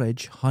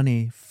 Porridge,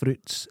 honey,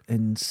 fruits,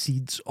 and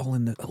seeds all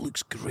in it. It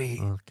looks great.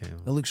 Okay.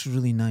 It looks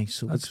really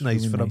nice. That's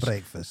nice for a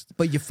breakfast.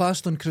 But you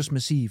fast on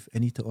Christmas Eve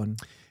and eat it on.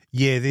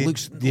 Yeah,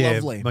 looks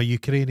lovely. My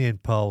Ukrainian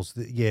pals,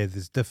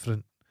 there's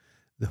different.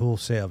 The whole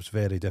setup's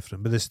very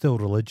different, but there's still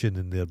religion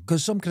in there.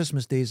 Because some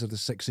Christmas days are the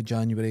 6th of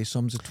January,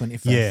 some's the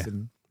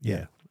 25th.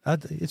 Yeah,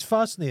 and, it's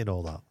fascinating,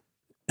 all that.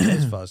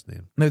 It's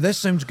fascinating. Now, this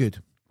sounds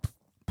good.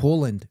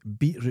 Poland,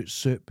 beetroot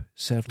soup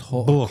served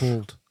hot or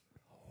cold.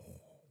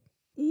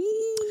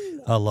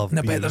 I love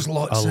beetroot. But there's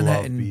lots I in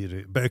love it.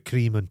 Beetroot. Bit of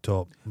cream on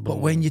top. But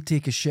when you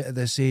take a shit at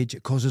this age,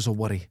 it causes a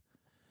worry.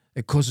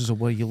 It causes a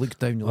worry. You look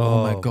down, you're like,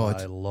 oh my God.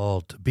 My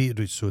Lord.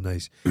 Beetroot's so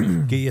nice.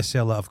 Get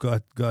yourself that.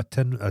 I've got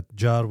a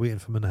jar waiting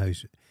for me in the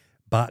house.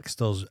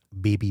 Baxter's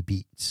Baby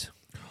Beets.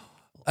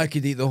 I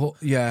could eat the whole,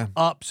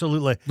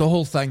 Absolutely. the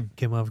whole thing.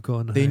 Kim, I've got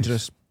in the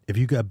Dangerous. house. Have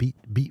you got a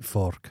beet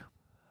fork?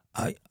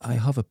 I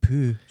have a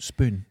poo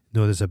spoon.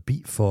 No, there's a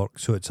beet fork.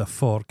 So it's a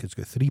fork. It's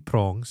got 3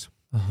 prongs.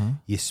 Uh-huh.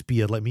 You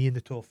spear, like me in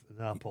the top of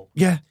the apple.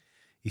 Yeah.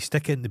 You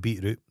stick it in the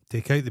beetroot,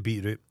 take out the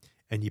beetroot,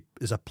 and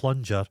there's a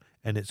plunger,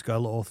 and it's got a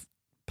little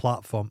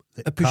platform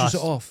that It pushes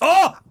it off.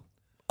 Oh!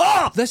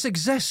 This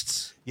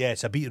exists. Yeah,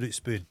 it's a beetroot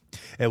spoon.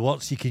 It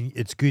works.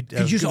 It's good. You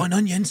can use it on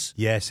onions.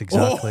 Yes,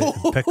 exactly.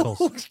 And pickles.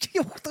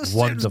 That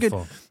Wonderful.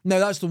 good. Now,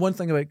 that's the one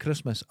thing about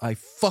Christmas I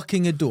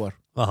fucking adore.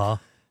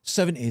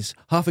 70s,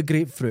 half a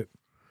grapefruit,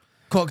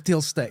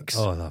 cocktail sticks,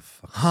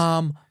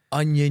 ham,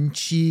 onion,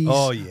 cheese.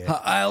 Oh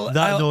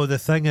yeah. The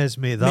thing is,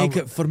 mate, make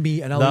it for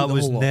me, and I'll eat that the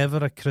was whole lot. never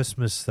a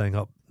Christmas thing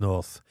up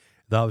north.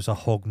 That was a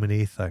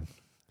Hogmanay thing.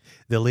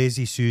 The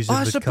Lazy Susan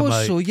I would suppose come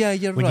out so. Yeah,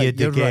 you're when right. you had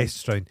the You're right.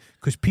 guests round,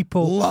 because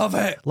people Love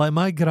it. Like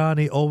my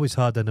granny always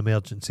had an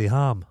emergency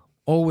ham.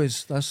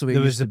 Always. That's the way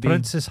There it was used the to be.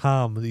 Princess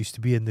ham that used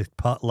to be in the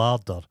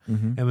larder,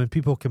 and when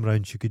people came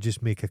round, she could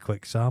just make a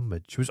quick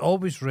sandwich. She was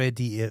always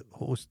ready to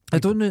host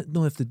people. I don't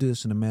know if they do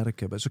this in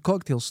America, but it's a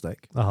cocktail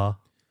stick, an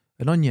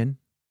onion,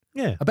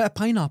 yeah, a bit of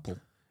pineapple,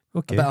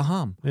 okay, a bit of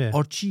ham, yeah,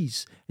 or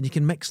cheese, and you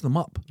can mix them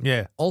up.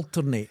 Yeah,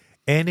 Alternate.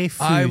 Any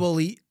food, I will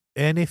eat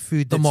any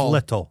food them that's all.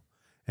 little,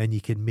 and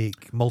you can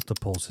make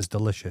multiples. Is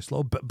delicious.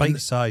 Little bite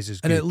size is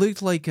good. And it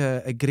looked like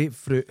a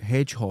grapefruit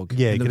hedgehog.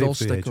 Yeah, and they would all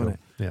grapefruit stick on hedgehog.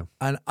 it. Yeah,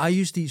 And I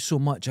used to eat so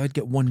much, I'd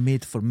get one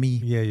made for me.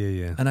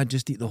 Yeah. And I'd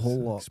just eat the whole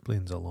lot.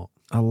 Explains a lot.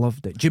 I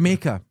loved it.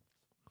 Jamaica.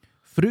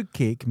 Fruit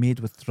cake made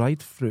with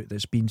dried fruit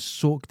that's been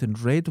soaked in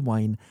red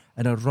wine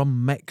and a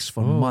rum mix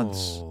for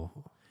months.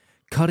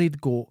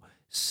 Curried goat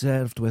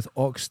served with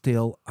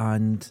oxtail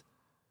and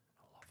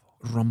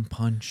rum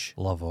punch.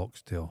 Love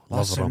oxtail. That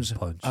Love rum sounds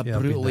punch. a Yeah,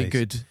 brutally nice.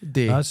 good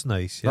day. That's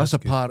nice. Yeah, That's a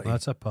good. party.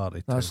 That's a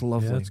party. That's too.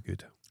 lovely. Yeah, that's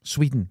good.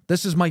 Sweden.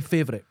 This is my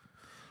favourite.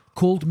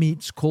 Cold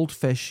meats, cold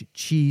fish,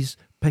 cheese,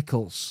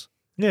 pickles.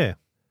 Yeah.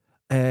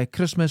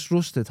 Christmas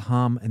roasted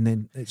ham, and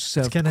then it's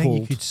served It's kind of cold.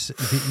 you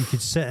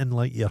could sit in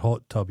like your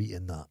hot tub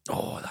eating that.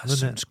 Oh, that Wouldn't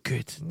sounds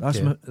good. That's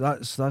Okay.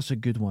 that's a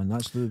good one.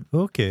 That's the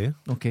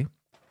Okay.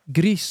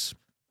 Greece.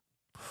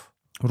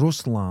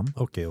 Roast lamb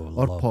Okay.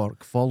 or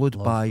pork,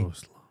 followed by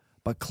roast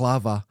lamb.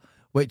 baklava,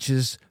 which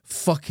is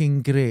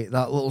fucking great.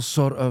 That little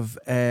sort of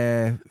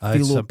it's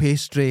phyllo a-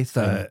 pastry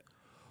thing.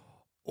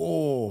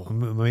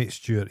 My mate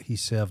Stuart, he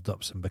served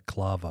up some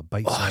baklava,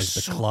 bite-sized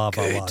so baklava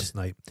good. last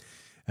night,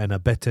 and I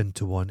bit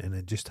into one, and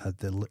it just had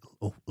the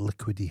little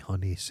liquidy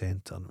honey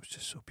centre, and it was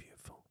just so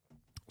beautiful.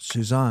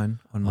 Suzanne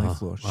on my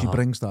floor, she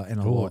brings that in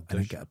a lot, and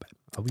I get a bit.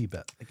 A wee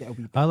bit. I get a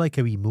wee bit. I like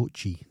a wee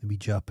mochi, the wee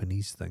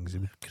Japanese things.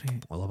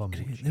 Great. I love a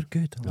Great. mochi. They're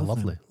good. I They're love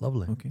lovely, them.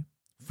 lovely. Okay.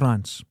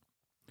 France.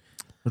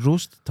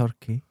 Roast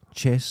turkey,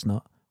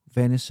 chestnut,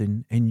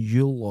 venison, and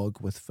Yule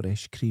log with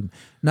fresh cream.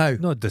 Now,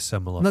 Not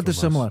dissimilar. not from us.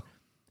 dissimilar.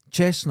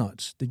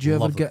 Chestnuts. Did you ever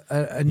Love get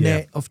a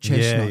net of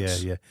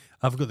chestnuts? Yeah.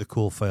 I've got the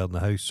coal fire in the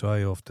house, so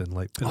I often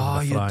like put them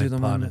in you the do frying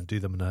them pan in and do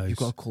them in the house. You've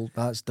got a cold.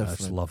 That's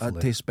different. lovely.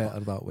 That tastes better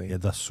that way. Yeah,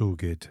 they're so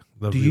good.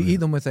 They're Do you really- eat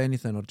them with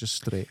anything or just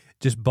straight?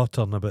 Just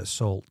butter and a bit of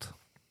salt.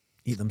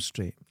 Eat them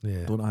straight.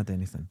 Yeah, Don't add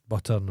anything.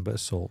 butter and a bit of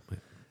salt, mate.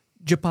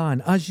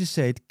 Japan, as you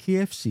said,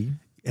 KFC,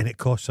 And it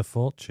costs a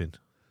fortune.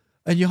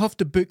 and you have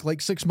to book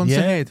like 6 months Yeah.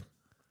 ahead.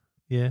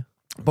 Yeah,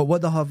 But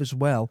what they have as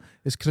well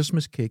is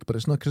Christmas cake, but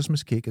it's not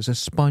Christmas cake. It's a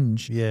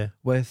sponge yeah.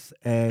 with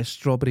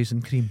strawberries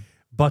and cream.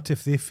 But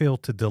if they fail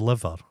to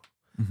deliver,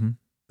 Mm-hmm.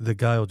 the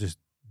guy will just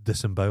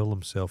disembowel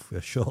himself with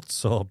a short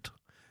sword.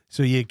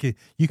 So you could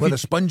With a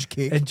sponge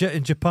cake.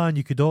 in Japan,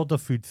 you could order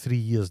food 3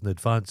 years in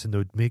advance, and they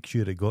would make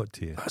sure it got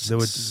to you. That's They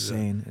would,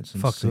 insane. It's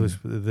fuck insane. those.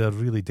 They're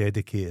really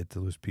dedicated to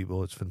those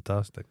people. It's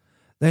fantastic.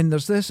 Then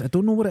there's this, I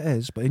don't know what it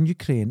is, but in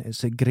Ukraine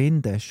it's a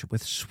grain dish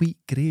with sweet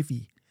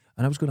gravy.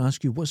 And I was going to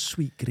ask you, what's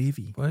sweet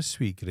gravy? What is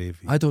sweet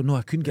gravy? I don't know.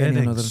 I couldn't get any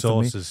Anything other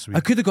sauce information. is sweet. I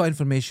could have got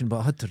information, but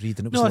I had to read,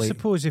 and it was No, I like,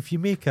 suppose if you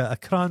make a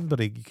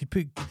cranberry,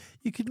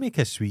 you could make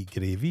a sweet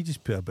gravy. You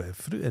just put a bit of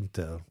fruit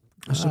into it.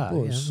 I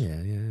suppose. Yeah,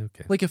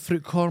 okay. Like a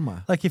fruit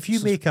korma. Like if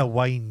you make a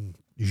wine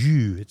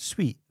jus, it's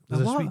sweet.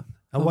 There's A what?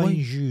 a wine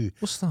jus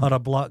What's that? or a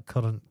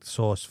blackcurrant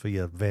sauce for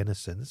your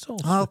venison. It's all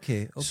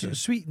Okay.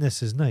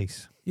 sweetness is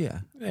nice. Yeah.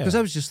 Because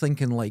I was just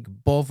thinking like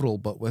Bovril,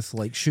 but with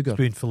like sugar.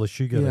 Spoonful of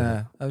sugar. in it.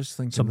 Yeah, I was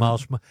thinking. Some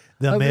marshmallow.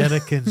 The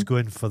Americans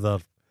going for their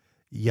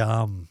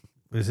yam.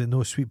 Is it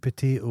no sweet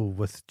potato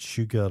with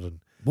sugar and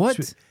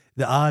What?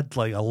 they add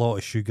like a lot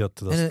of sugar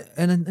to this.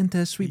 Into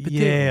a sweet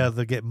potato? Yeah,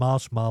 they get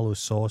marshmallow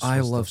sauce. I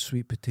and love stuff.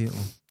 sweet potato.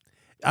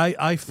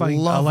 I find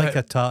I Love like it.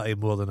 a tatty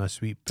more than a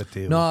sweet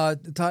potato. No,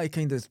 tatty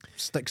kind of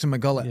sticks in my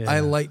gullet. Yeah. I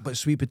like, but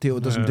sweet potato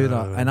doesn't do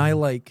that. And I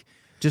like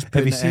just Have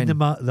putting you it seen in.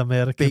 the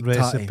American baked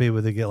tatty. recipe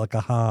where they get like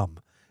a ham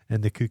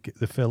and they cook it?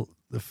 They fill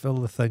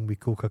the thing with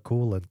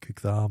Coca-Cola and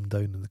cook the ham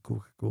down in the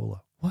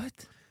Coca-Cola.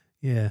 What?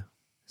 Yeah,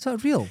 Is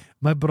that real?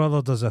 my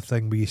brother does a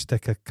thing where you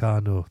stick a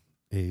can of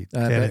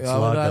Kennett's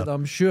lager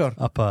I'm sure.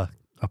 up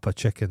a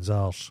chicken's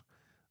arse,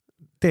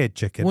 dead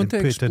chicken, Won't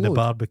and it put it in the explode?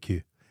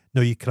 barbecue.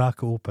 No, you crack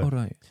it open All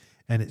right.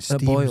 and it steams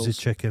the boils.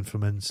 chicken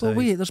from inside. But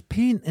wait, there's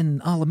paint and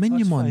That's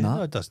aluminium on fine. that.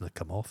 No, it doesn't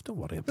come off. Don't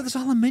worry But about there's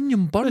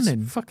aluminium it.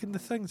 burning. It's fucking the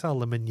thing's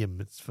aluminium.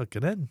 It's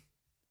fucking in.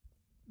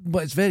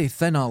 But it's very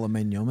thin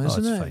aluminium, Oh, isn't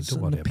it's it? fine. It's Don't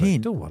in worry the about it.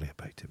 paint. Don't worry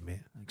about it, mate.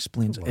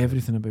 Explains Don't worry.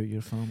 everything about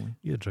your family.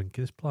 Your drink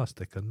is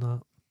plastic and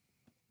that.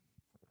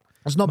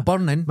 It's not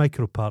burning.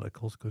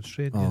 Microparticles going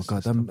straight in Oh your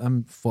god, system.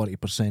 I'm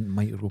 40% Just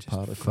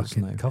microparticles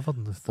fucking now. covered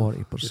in the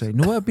 40%.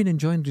 No, what I've been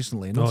enjoying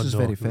recently, and this is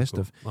very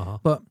festive. Uh-huh.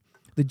 But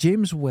the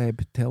James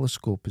Webb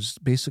telescope is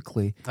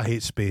basically I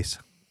hate space.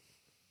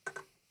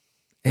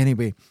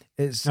 anyway.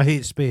 It's I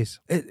hate space.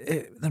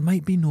 there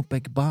might be no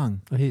Big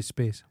Bang, I hate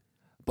space.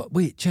 but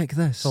wait, check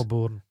this. It's all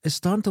boring. It's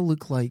starting to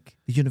look like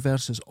the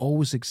universe has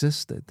always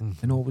existed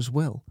and always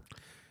will.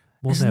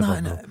 We'll Isn't never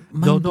that know.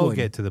 mind They'll not blowing?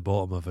 get to the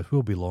bottom of it.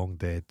 We'll be long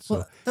dead. So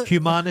Well, that-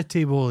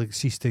 humanity will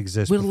cease to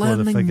exist We're before they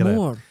learning figure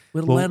more. it.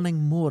 We're Well-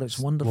 learning more. It's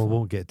wonderful. We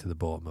won't get to the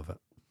bottom of it.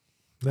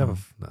 Never.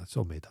 No, it's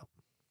all made up.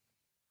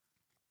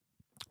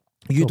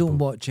 You Oh, don't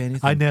but- watch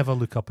anything. I never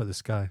look up at the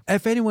sky.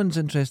 If anyone's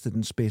interested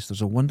in space,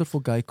 there's a wonderful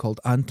guy called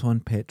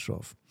Anton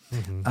Petrov,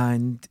 Mhm.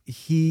 and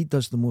he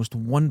does the most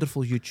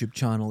wonderful YouTube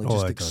channel. He just I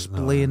don't know.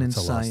 explaining That's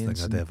the last science.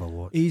 thing I'd and ever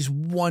watch. He's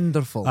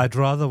wonderful. I'd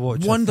rather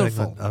watch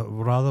Wonderful. I'd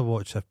rather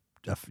watch a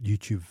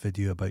YouTube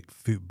video about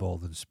football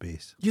than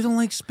space. You don't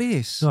like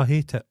space? No, I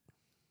hate it.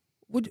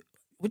 Would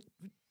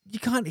you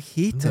can't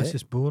hate No, it's it?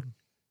 just boring.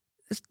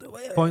 It's,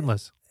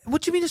 Pointless.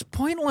 what do you mean it's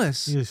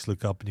pointless? You just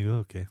look up and you go,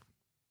 okay.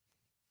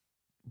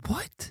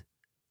 What?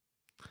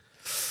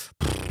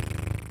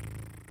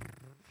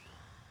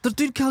 They're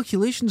doing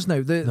calculations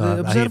now. The No, I hate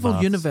observable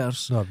maths.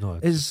 universe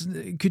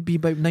No. could be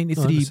about No,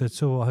 93 I said,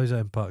 so how's that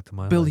impact on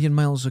my life? billion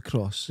miles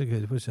across.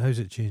 How's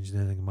it changed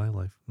anything in my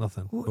life?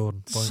 Nothing.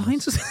 Boring. Pointless.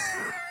 Science is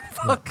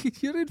fuck.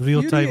 You're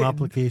Real time infuriating.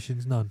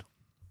 applications, none.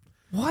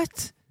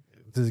 What?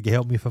 Does it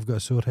help me if I've got a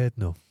sore head?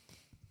 No.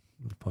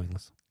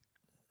 Pointless.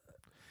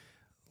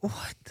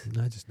 What?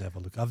 I just never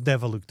look. I've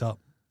never looked up.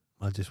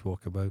 I just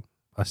walk about.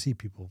 I see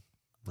people.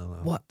 No,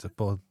 What? it's a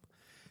bod.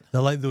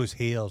 They're like those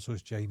hares,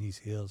 those Chinese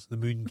hares, the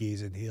moon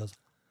gazing hares.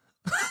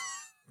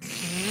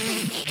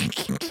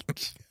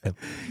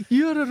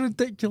 You're a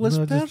ridiculous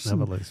No, I just person.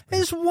 never liked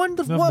space. It's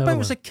wonderful. I've What never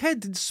about as a liked-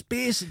 kid in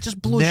space? It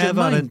just blows your Never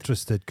mind.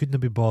 interested. Couldn't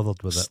be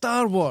bothered with it.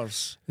 Star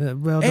Wars. Well,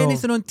 no.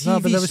 Anything on No,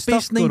 but TV, there was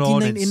Space stuff going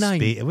on in 1999.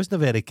 space. It wasn't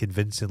very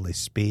convincingly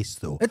space,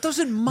 though. It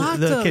doesn't matter.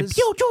 the kid- It's-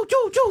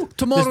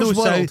 Tomorrow's There's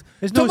no world. sound.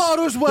 There's no-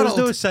 Tomorrow's world. There's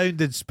no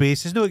sound in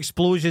space. There's no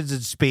explosions in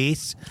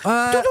space.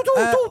 Hold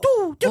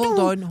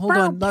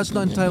on. That's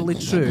not entirely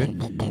true.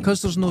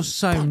 Because there's no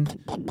sound,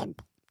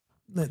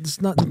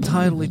 it's not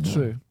entirely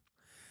true.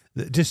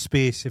 Just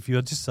space. If you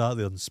were just sat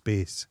there in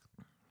space.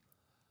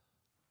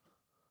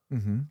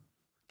 Mm-hmm.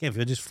 If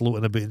you're just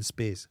floating about in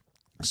space.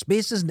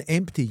 Space isn't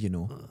empty, you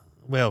know.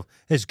 Well,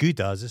 it's good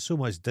as there's so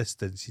much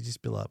distance. You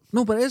just be like,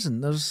 No, but it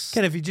isn't. There's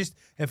kind of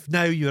if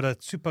now you're a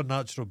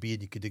supernatural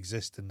being, you could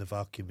exist in the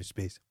vacuum of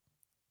space.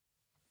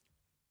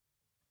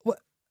 What?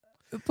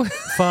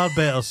 Far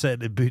better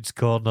sitting in Boots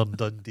Corner in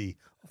Dundee.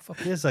 Oh, fuck,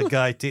 there's a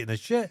guy taking a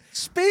shit.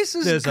 Space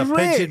is There's great.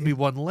 a pigeon with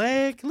one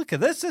leg. Look at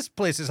this. This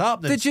place is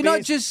happening. Did you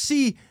not just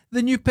see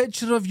the new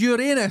picture of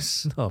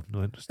Uranus? No, I'm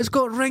not interested. It's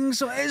got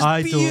rings. It's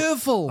I don't-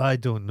 beautiful. I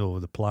don't know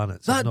the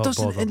planets. That I've not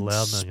doesn't bothered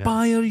learning it.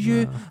 inspire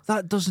you. No.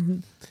 That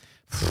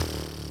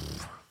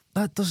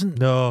doesn't.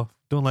 No,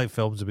 don't like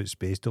films about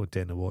space. Don't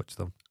tend to watch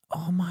them.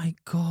 Oh my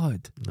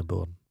God! They're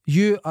boring.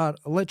 You are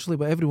literally,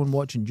 with everyone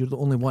watching, you're the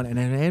only one, and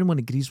if anyone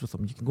agrees with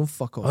them, you can go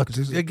fuck off.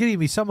 Agree with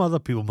me, some other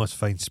people must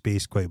find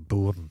space quite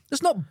boring.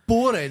 It's not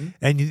boring.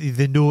 And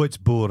they know it's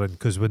boring,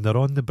 because when they're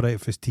on the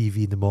breakfast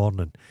TV in the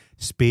morning,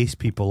 space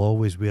people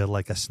always wear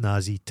like a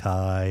snazzy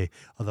tie,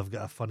 or they've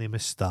got a funny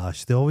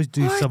moustache. They always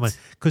do something,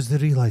 because they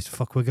realise,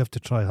 fuck, we have to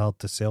try hard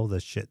to sell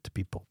this shit to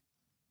people.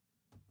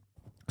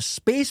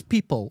 Space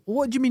people?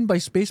 What do you mean by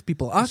space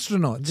people?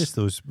 Astronauts? Just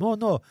those.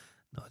 No,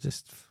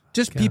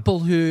 just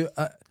people who...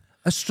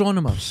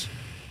 astronomers.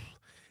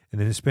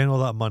 And then they spent all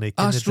that money.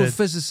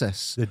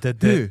 Astrophysicists.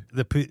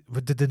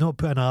 Did they not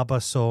put an ABBA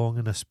song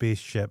in a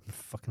spaceship and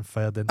fucking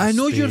fired into I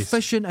know space? You're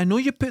fishing. I know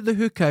you put the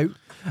hook out.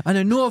 And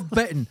I know I've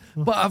bitten.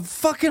 But I'm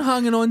fucking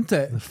hanging on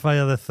to it. They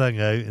fire the thing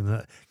out. And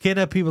that kind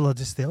of people are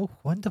just there,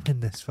 wonder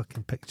when this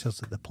fucking pictures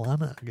of the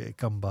planet are going to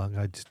come back.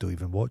 I just don't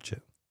even watch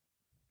it.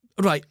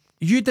 Right.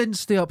 You didn't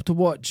stay up to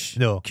watch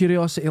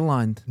Curiosity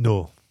Land?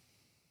 No.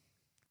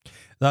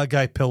 That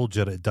guy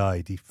Pilger that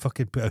died, he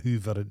fucking put a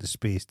Hoover into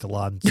space to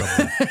land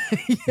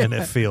something and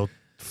it failed.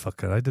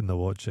 Fucker, I didn't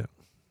watch it.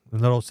 And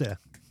they're all set.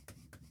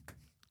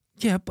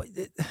 Yeah, but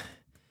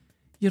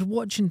you're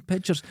watching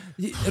pictures.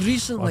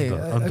 Recently,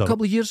 a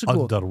couple of years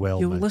ago,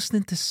 you were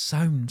listening to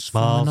sounds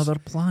from another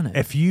planet.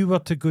 If you were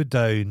to go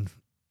down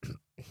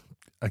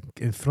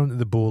in front of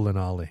the bowling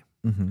alley,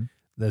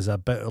 there's a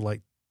bit of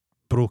like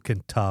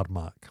broken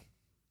tarmac.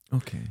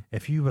 Okay.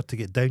 If you were to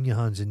get down your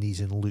hands and knees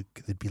and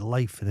look, there'd be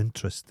life and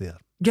interest there.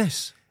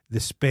 Yes. They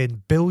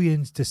spend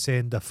billions to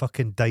send a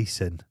fucking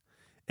Dyson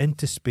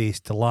into space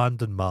to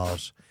land on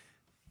Mars,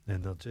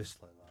 and they're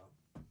just like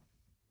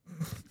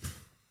that.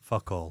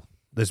 Fuck all.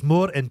 There's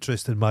more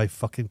interest in my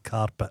fucking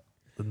carpet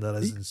than there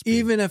is in space.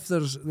 Even if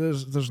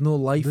there's no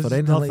life or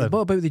anything like that.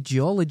 What about the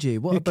geology?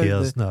 What about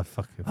cares? Nah,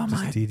 fuck it. Oh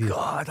my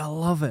God, I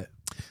love it.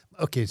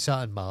 Okay,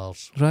 Saturn,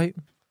 Mars. Right.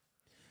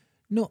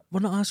 No,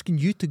 we're not asking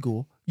you to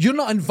go. You're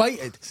not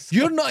invited.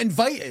 You're not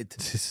invited.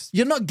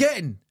 You're not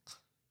getting.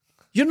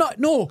 You're not.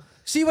 No.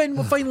 See, when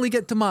we finally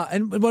get to Mars,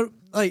 and we're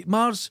like,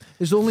 Mars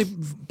is the only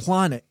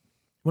planet.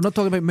 We're not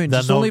talking about moons.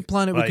 It's the only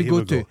planet we could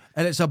go to,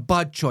 and it's a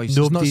bad choice.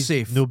 It's not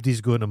safe.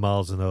 Nobody's going to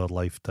Mars in our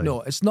lifetime.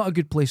 No, it's not a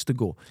good place to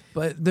go.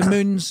 But the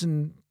moons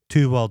and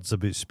 2 words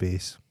about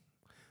space.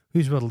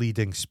 Who's our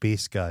leading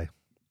space guy?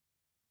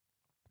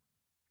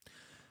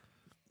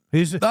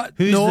 Who's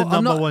the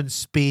number one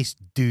space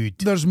dude?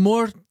 There's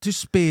more to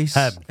space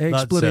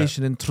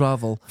exploration and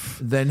travel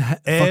than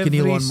fucking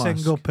Elon Musk. Every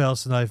single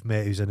person I've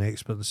met who's an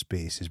expert in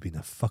space has been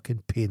a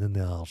fucking pain in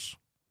the arse.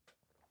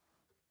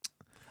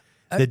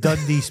 The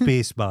Dundee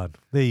spaceman.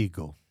 There you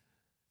go.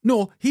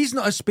 No, he's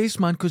not a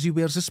spaceman because he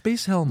wears a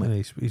space helmet.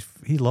 No,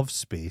 he loves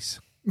space.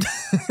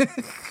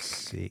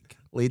 Sake.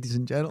 Ladies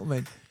and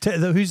gentlemen.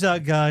 Who's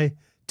that guy?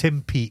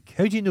 Tim Peake.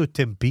 How do you know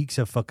Tim Peake's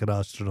a fucking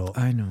astronaut?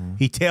 I know.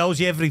 He tells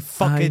you every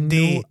fucking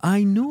day.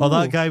 I know. Or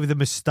that guy with the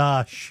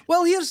moustache.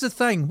 Well, here's the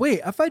thing. Wait,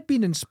 if I'd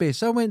been in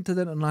space, I went to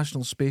the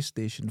International Space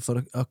Station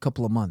for a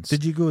couple of months.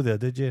 Did you go there,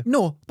 did you?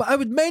 No, but I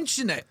would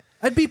mention it.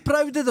 I'd be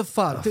proud of the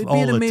fact. It'd be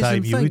an amazing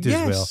time, thing. You would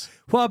as well.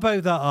 What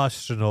about that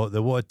astronaut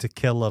that wanted to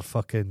kill her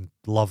fucking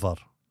lover?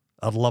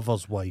 Her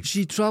lover's wife.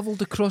 She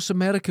travelled across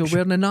America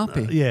wearing a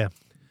nappy. Yeah.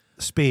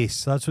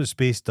 Space. That's what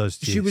space does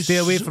to you. Stay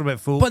away from it,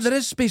 folks. But there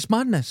is space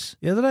madness.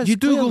 Yeah, there is. You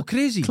do go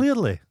crazy.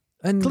 Clearly.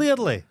 And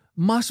clearly.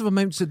 Massive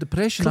amounts of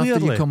depression after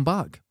you come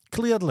back.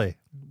 Clearly.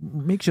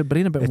 Makes your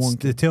brain a bit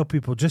wonky. They tell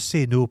people, just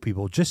say no,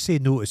 people. Just say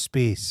no to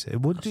space. It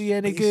won't do you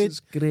any good.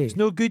 It's great. It's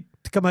no good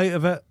to come out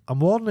of it.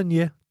 I'm warning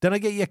you. Then I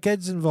get your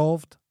kids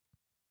involved.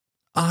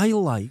 I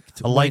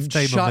liked a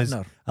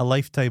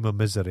lifetime of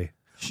misery.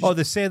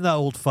 They send that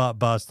old fat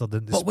bastard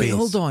into space. But wait,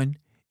 hold on.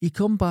 He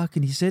come back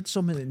and he said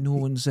something that no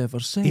one's ever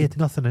said. He had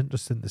nothing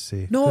interesting to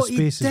say. No,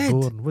 space he did. is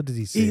boring. What did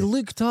he say? He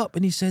looked up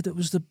and he said it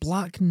was the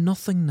black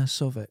nothingness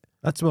of it.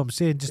 That's what I'm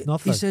saying, just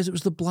nothing. He says it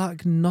was the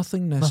black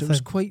nothingness. Nothing. It was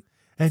quite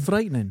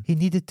frightening. He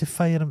needed to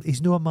fire him.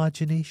 He's no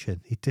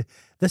imagination.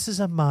 This is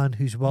a man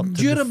who's worked...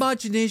 Your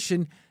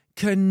imagination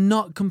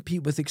cannot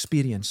compete with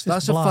experience.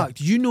 That's a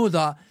fact. You know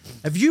that.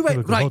 If you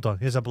went... Right. Hold on.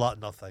 Here's a black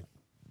nothing.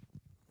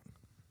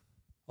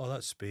 Oh,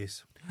 that's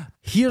space.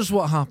 Here's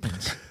what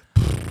happens.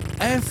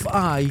 If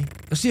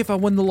I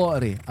won the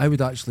lottery, I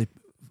would actually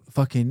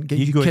fucking get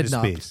you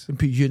kidnapped and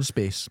put you in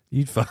space.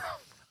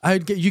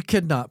 I'd get you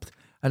kidnapped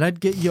and I'd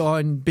get you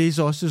on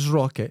Bezos's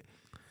rocket.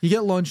 You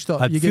get launched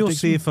up. I'd feel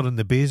safer in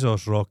the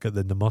Bezos rocket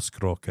than the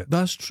Musk rocket.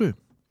 That's true.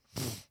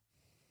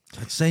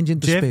 I'd send you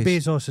into Jeff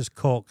space. Bezos's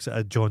cock's at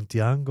a jaunty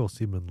angle,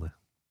 seemingly.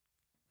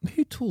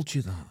 Who told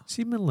you that?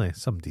 Seemingly,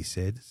 somebody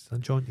said it's a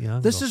jaunty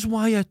angle. This is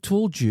why I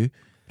told you.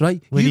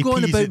 Right, when you go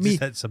on about me.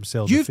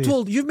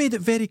 You've made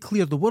it very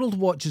clear. The world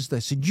watches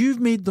this, and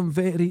you've made them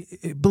very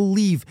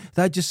believe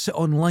that I just sit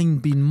online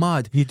being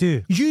mad. You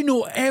do. You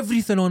know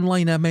everything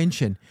online I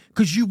mention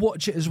because you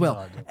watch it as well.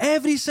 No,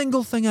 every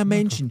single thing I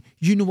mention,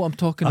 you know what I'm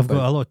talking about. I've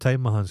got a lot of time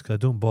in my hands because I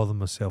don't bother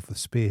myself with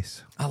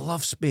space. I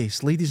love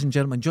space, ladies and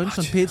gentlemen. Join us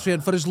on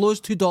Patreon for as low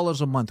as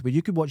 $2 a month, where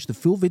you can watch the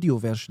full video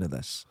version of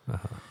this.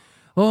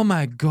 Oh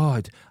my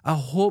God! I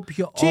hope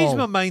you changed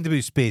my mind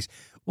about space.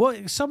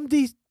 What?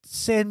 Somebody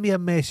send me a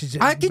message.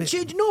 I can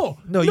change. No,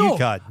 you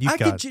can't. I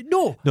can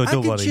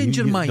don't worry. Change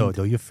your mind.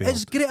 No, you failed.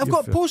 It's great. I've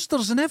got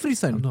posters and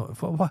everything.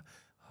 What? Oh,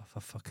 for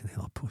fucking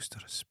hell, a poster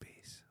of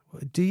space.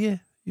 What, do you?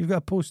 You've got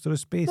a poster of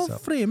space Not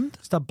up. framed.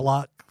 It's a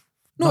black.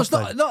 No,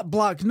 nothing. it's not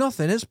black.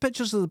 Nothing. It's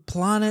pictures of the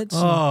planets.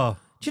 Oh,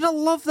 do you not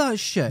love that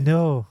shit?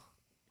 no.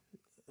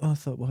 I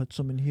thought we had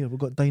some in here. We've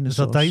got dinosaurs.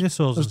 There's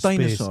dinosaurs in space.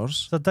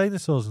 Dinosaurs. There's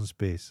dinosaurs in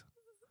space.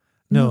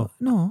 No,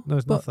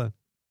 there's nothing.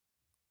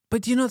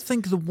 But do you not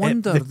think the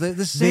wonder,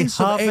 the sense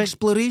of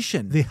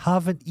exploration? They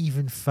haven't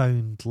even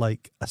found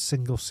like a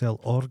single cell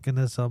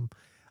organism,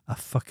 a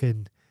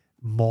fucking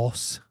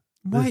moss.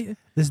 Why?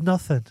 There's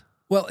nothing.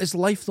 Well, is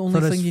life the only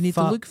thing you need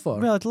to look for?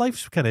 Well,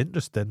 life's kind of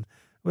interesting.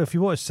 Well, if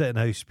you want to sit in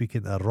a house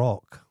speaking to a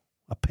rock,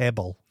 a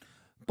pebble.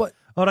 But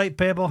all right,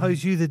 pebble,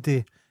 how's you the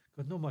day?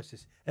 God, no much.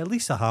 At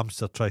least a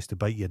hamster tries to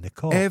bite you in the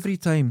cock. Every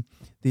time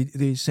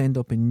they send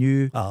up a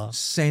new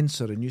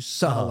sensor, a new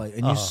satellite,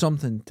 a new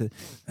something,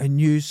 a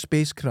new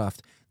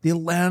spacecraft, they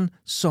learn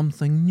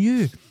something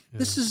new. Yeah.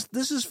 This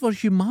is for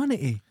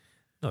humanity.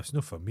 No, it's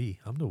not for me.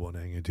 I'm not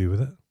wanting anything to do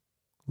with it.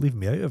 Leave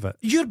me out of it.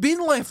 You're being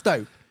left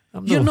out.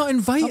 You're not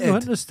invited. I'm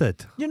not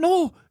interested.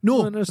 No.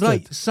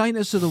 Right,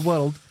 scientists of the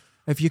world.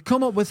 If you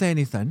come up with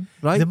anything,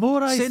 right, the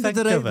more I send think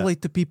it directly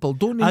to people.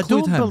 Don't include I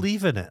don't him.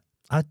 believe in it.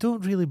 I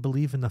don't really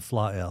believe in the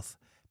flat Earth.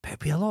 But it'd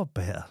be a lot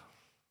better.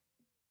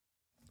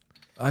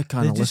 I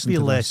can't just listen be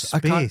to less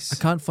this. space. I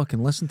can't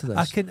fucking listen to this.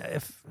 I can,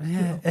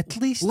 at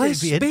least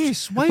less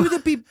space. Why would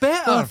it be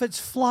better? Well, if it's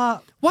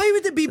flat, why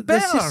would it be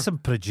better? This is some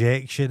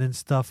projection and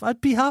stuff. I'd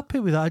be happy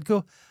with that. I'd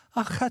go,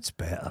 that's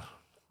better.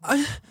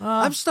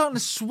 I'm starting to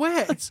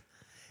sweat.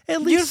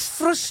 At least,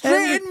 you're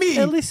frustrating me.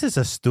 At least there's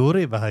a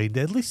story behind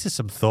it. At least there's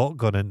some thought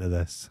gone into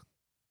this.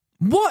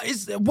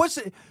 What's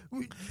it?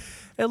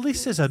 At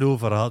least there's an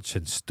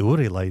overarching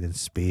storyline in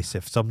space.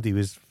 If somebody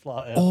was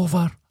flat Earth.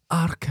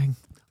 Overarching.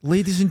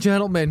 Ladies and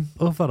gentlemen.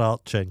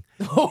 Overarching.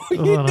 Oh,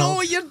 you know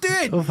what you're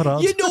doing.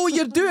 Overarching. You know what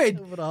you're doing.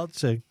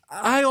 Overarching.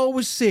 I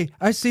always say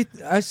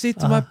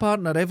to my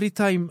partner every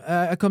time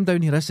I come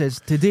down here, I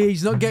says, today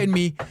he's not getting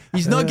me.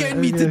 He's not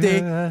getting me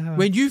today.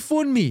 When you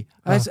phone me,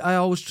 I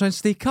always try and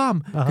stay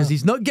calm because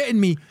he's not getting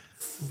me.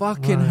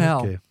 Fucking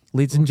hell. Okay.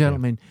 Ladies and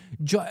gentlemen,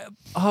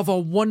 have a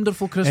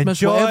wonderful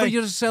Christmas, whatever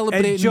you're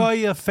celebrating. Enjoy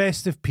your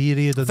festive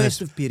period on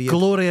this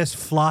glorious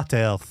flat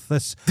Earth,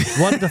 this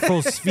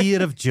wonderful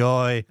sphere of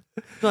joy.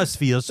 Not a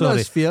sphere, sorry.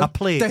 Not a sphere. A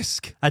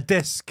plate. A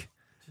disc.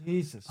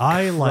 Jesus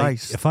Christ.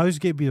 Like, if I was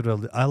going to be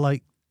real, I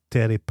like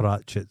Terry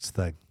Pratchett's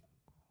thing.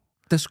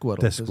 Discworld.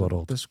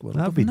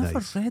 That'd be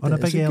nice. On a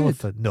big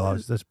elephant. Good? No,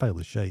 it's a pile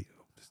of shite.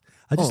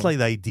 I just like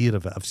the idea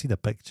of it. I've seen a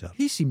picture.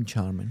 He seemed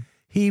charming.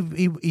 He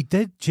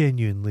did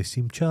genuinely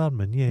seem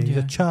charming. Yeah, he's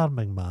a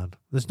charming man.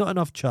 There's not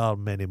enough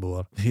charm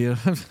anymore. Here,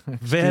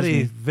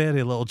 very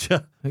little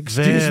charm.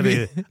 Excuse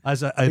me.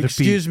 As I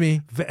Excuse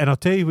repeat, me. And I'll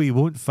tell you what you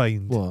won't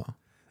find. What?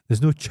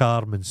 There's no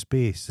charm in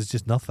space. There's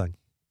just nothing.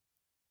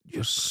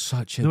 You're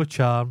such a no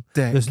charm.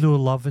 dick. There's no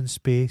love in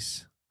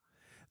space.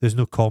 There's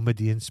no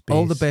comedy in space.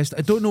 All the best.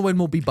 I don't know when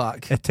we'll be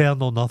back.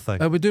 Eternal nothing.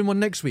 Are we doing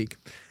one next week?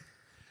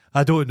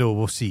 I don't know.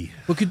 We'll see.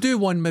 We could do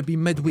one maybe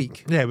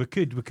midweek. Yeah, we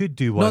could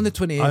do one. Not on the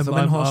 28th.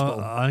 I'm in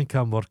hospital. I think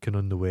I'm working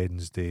on the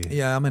Wednesday.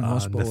 Yeah, I'm in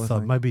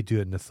hospital. Maybe do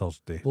it on the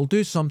Thursday. We'll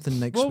do something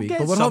next week.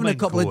 But we're having a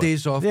couple of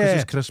days off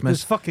because it's Christmas.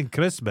 It's fucking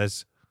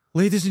Christmas.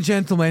 Ladies and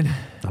gentlemen,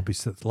 I'll be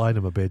lying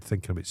in my bed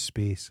thinking about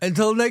space.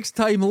 Until next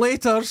time,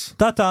 laters.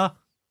 Ta-ta.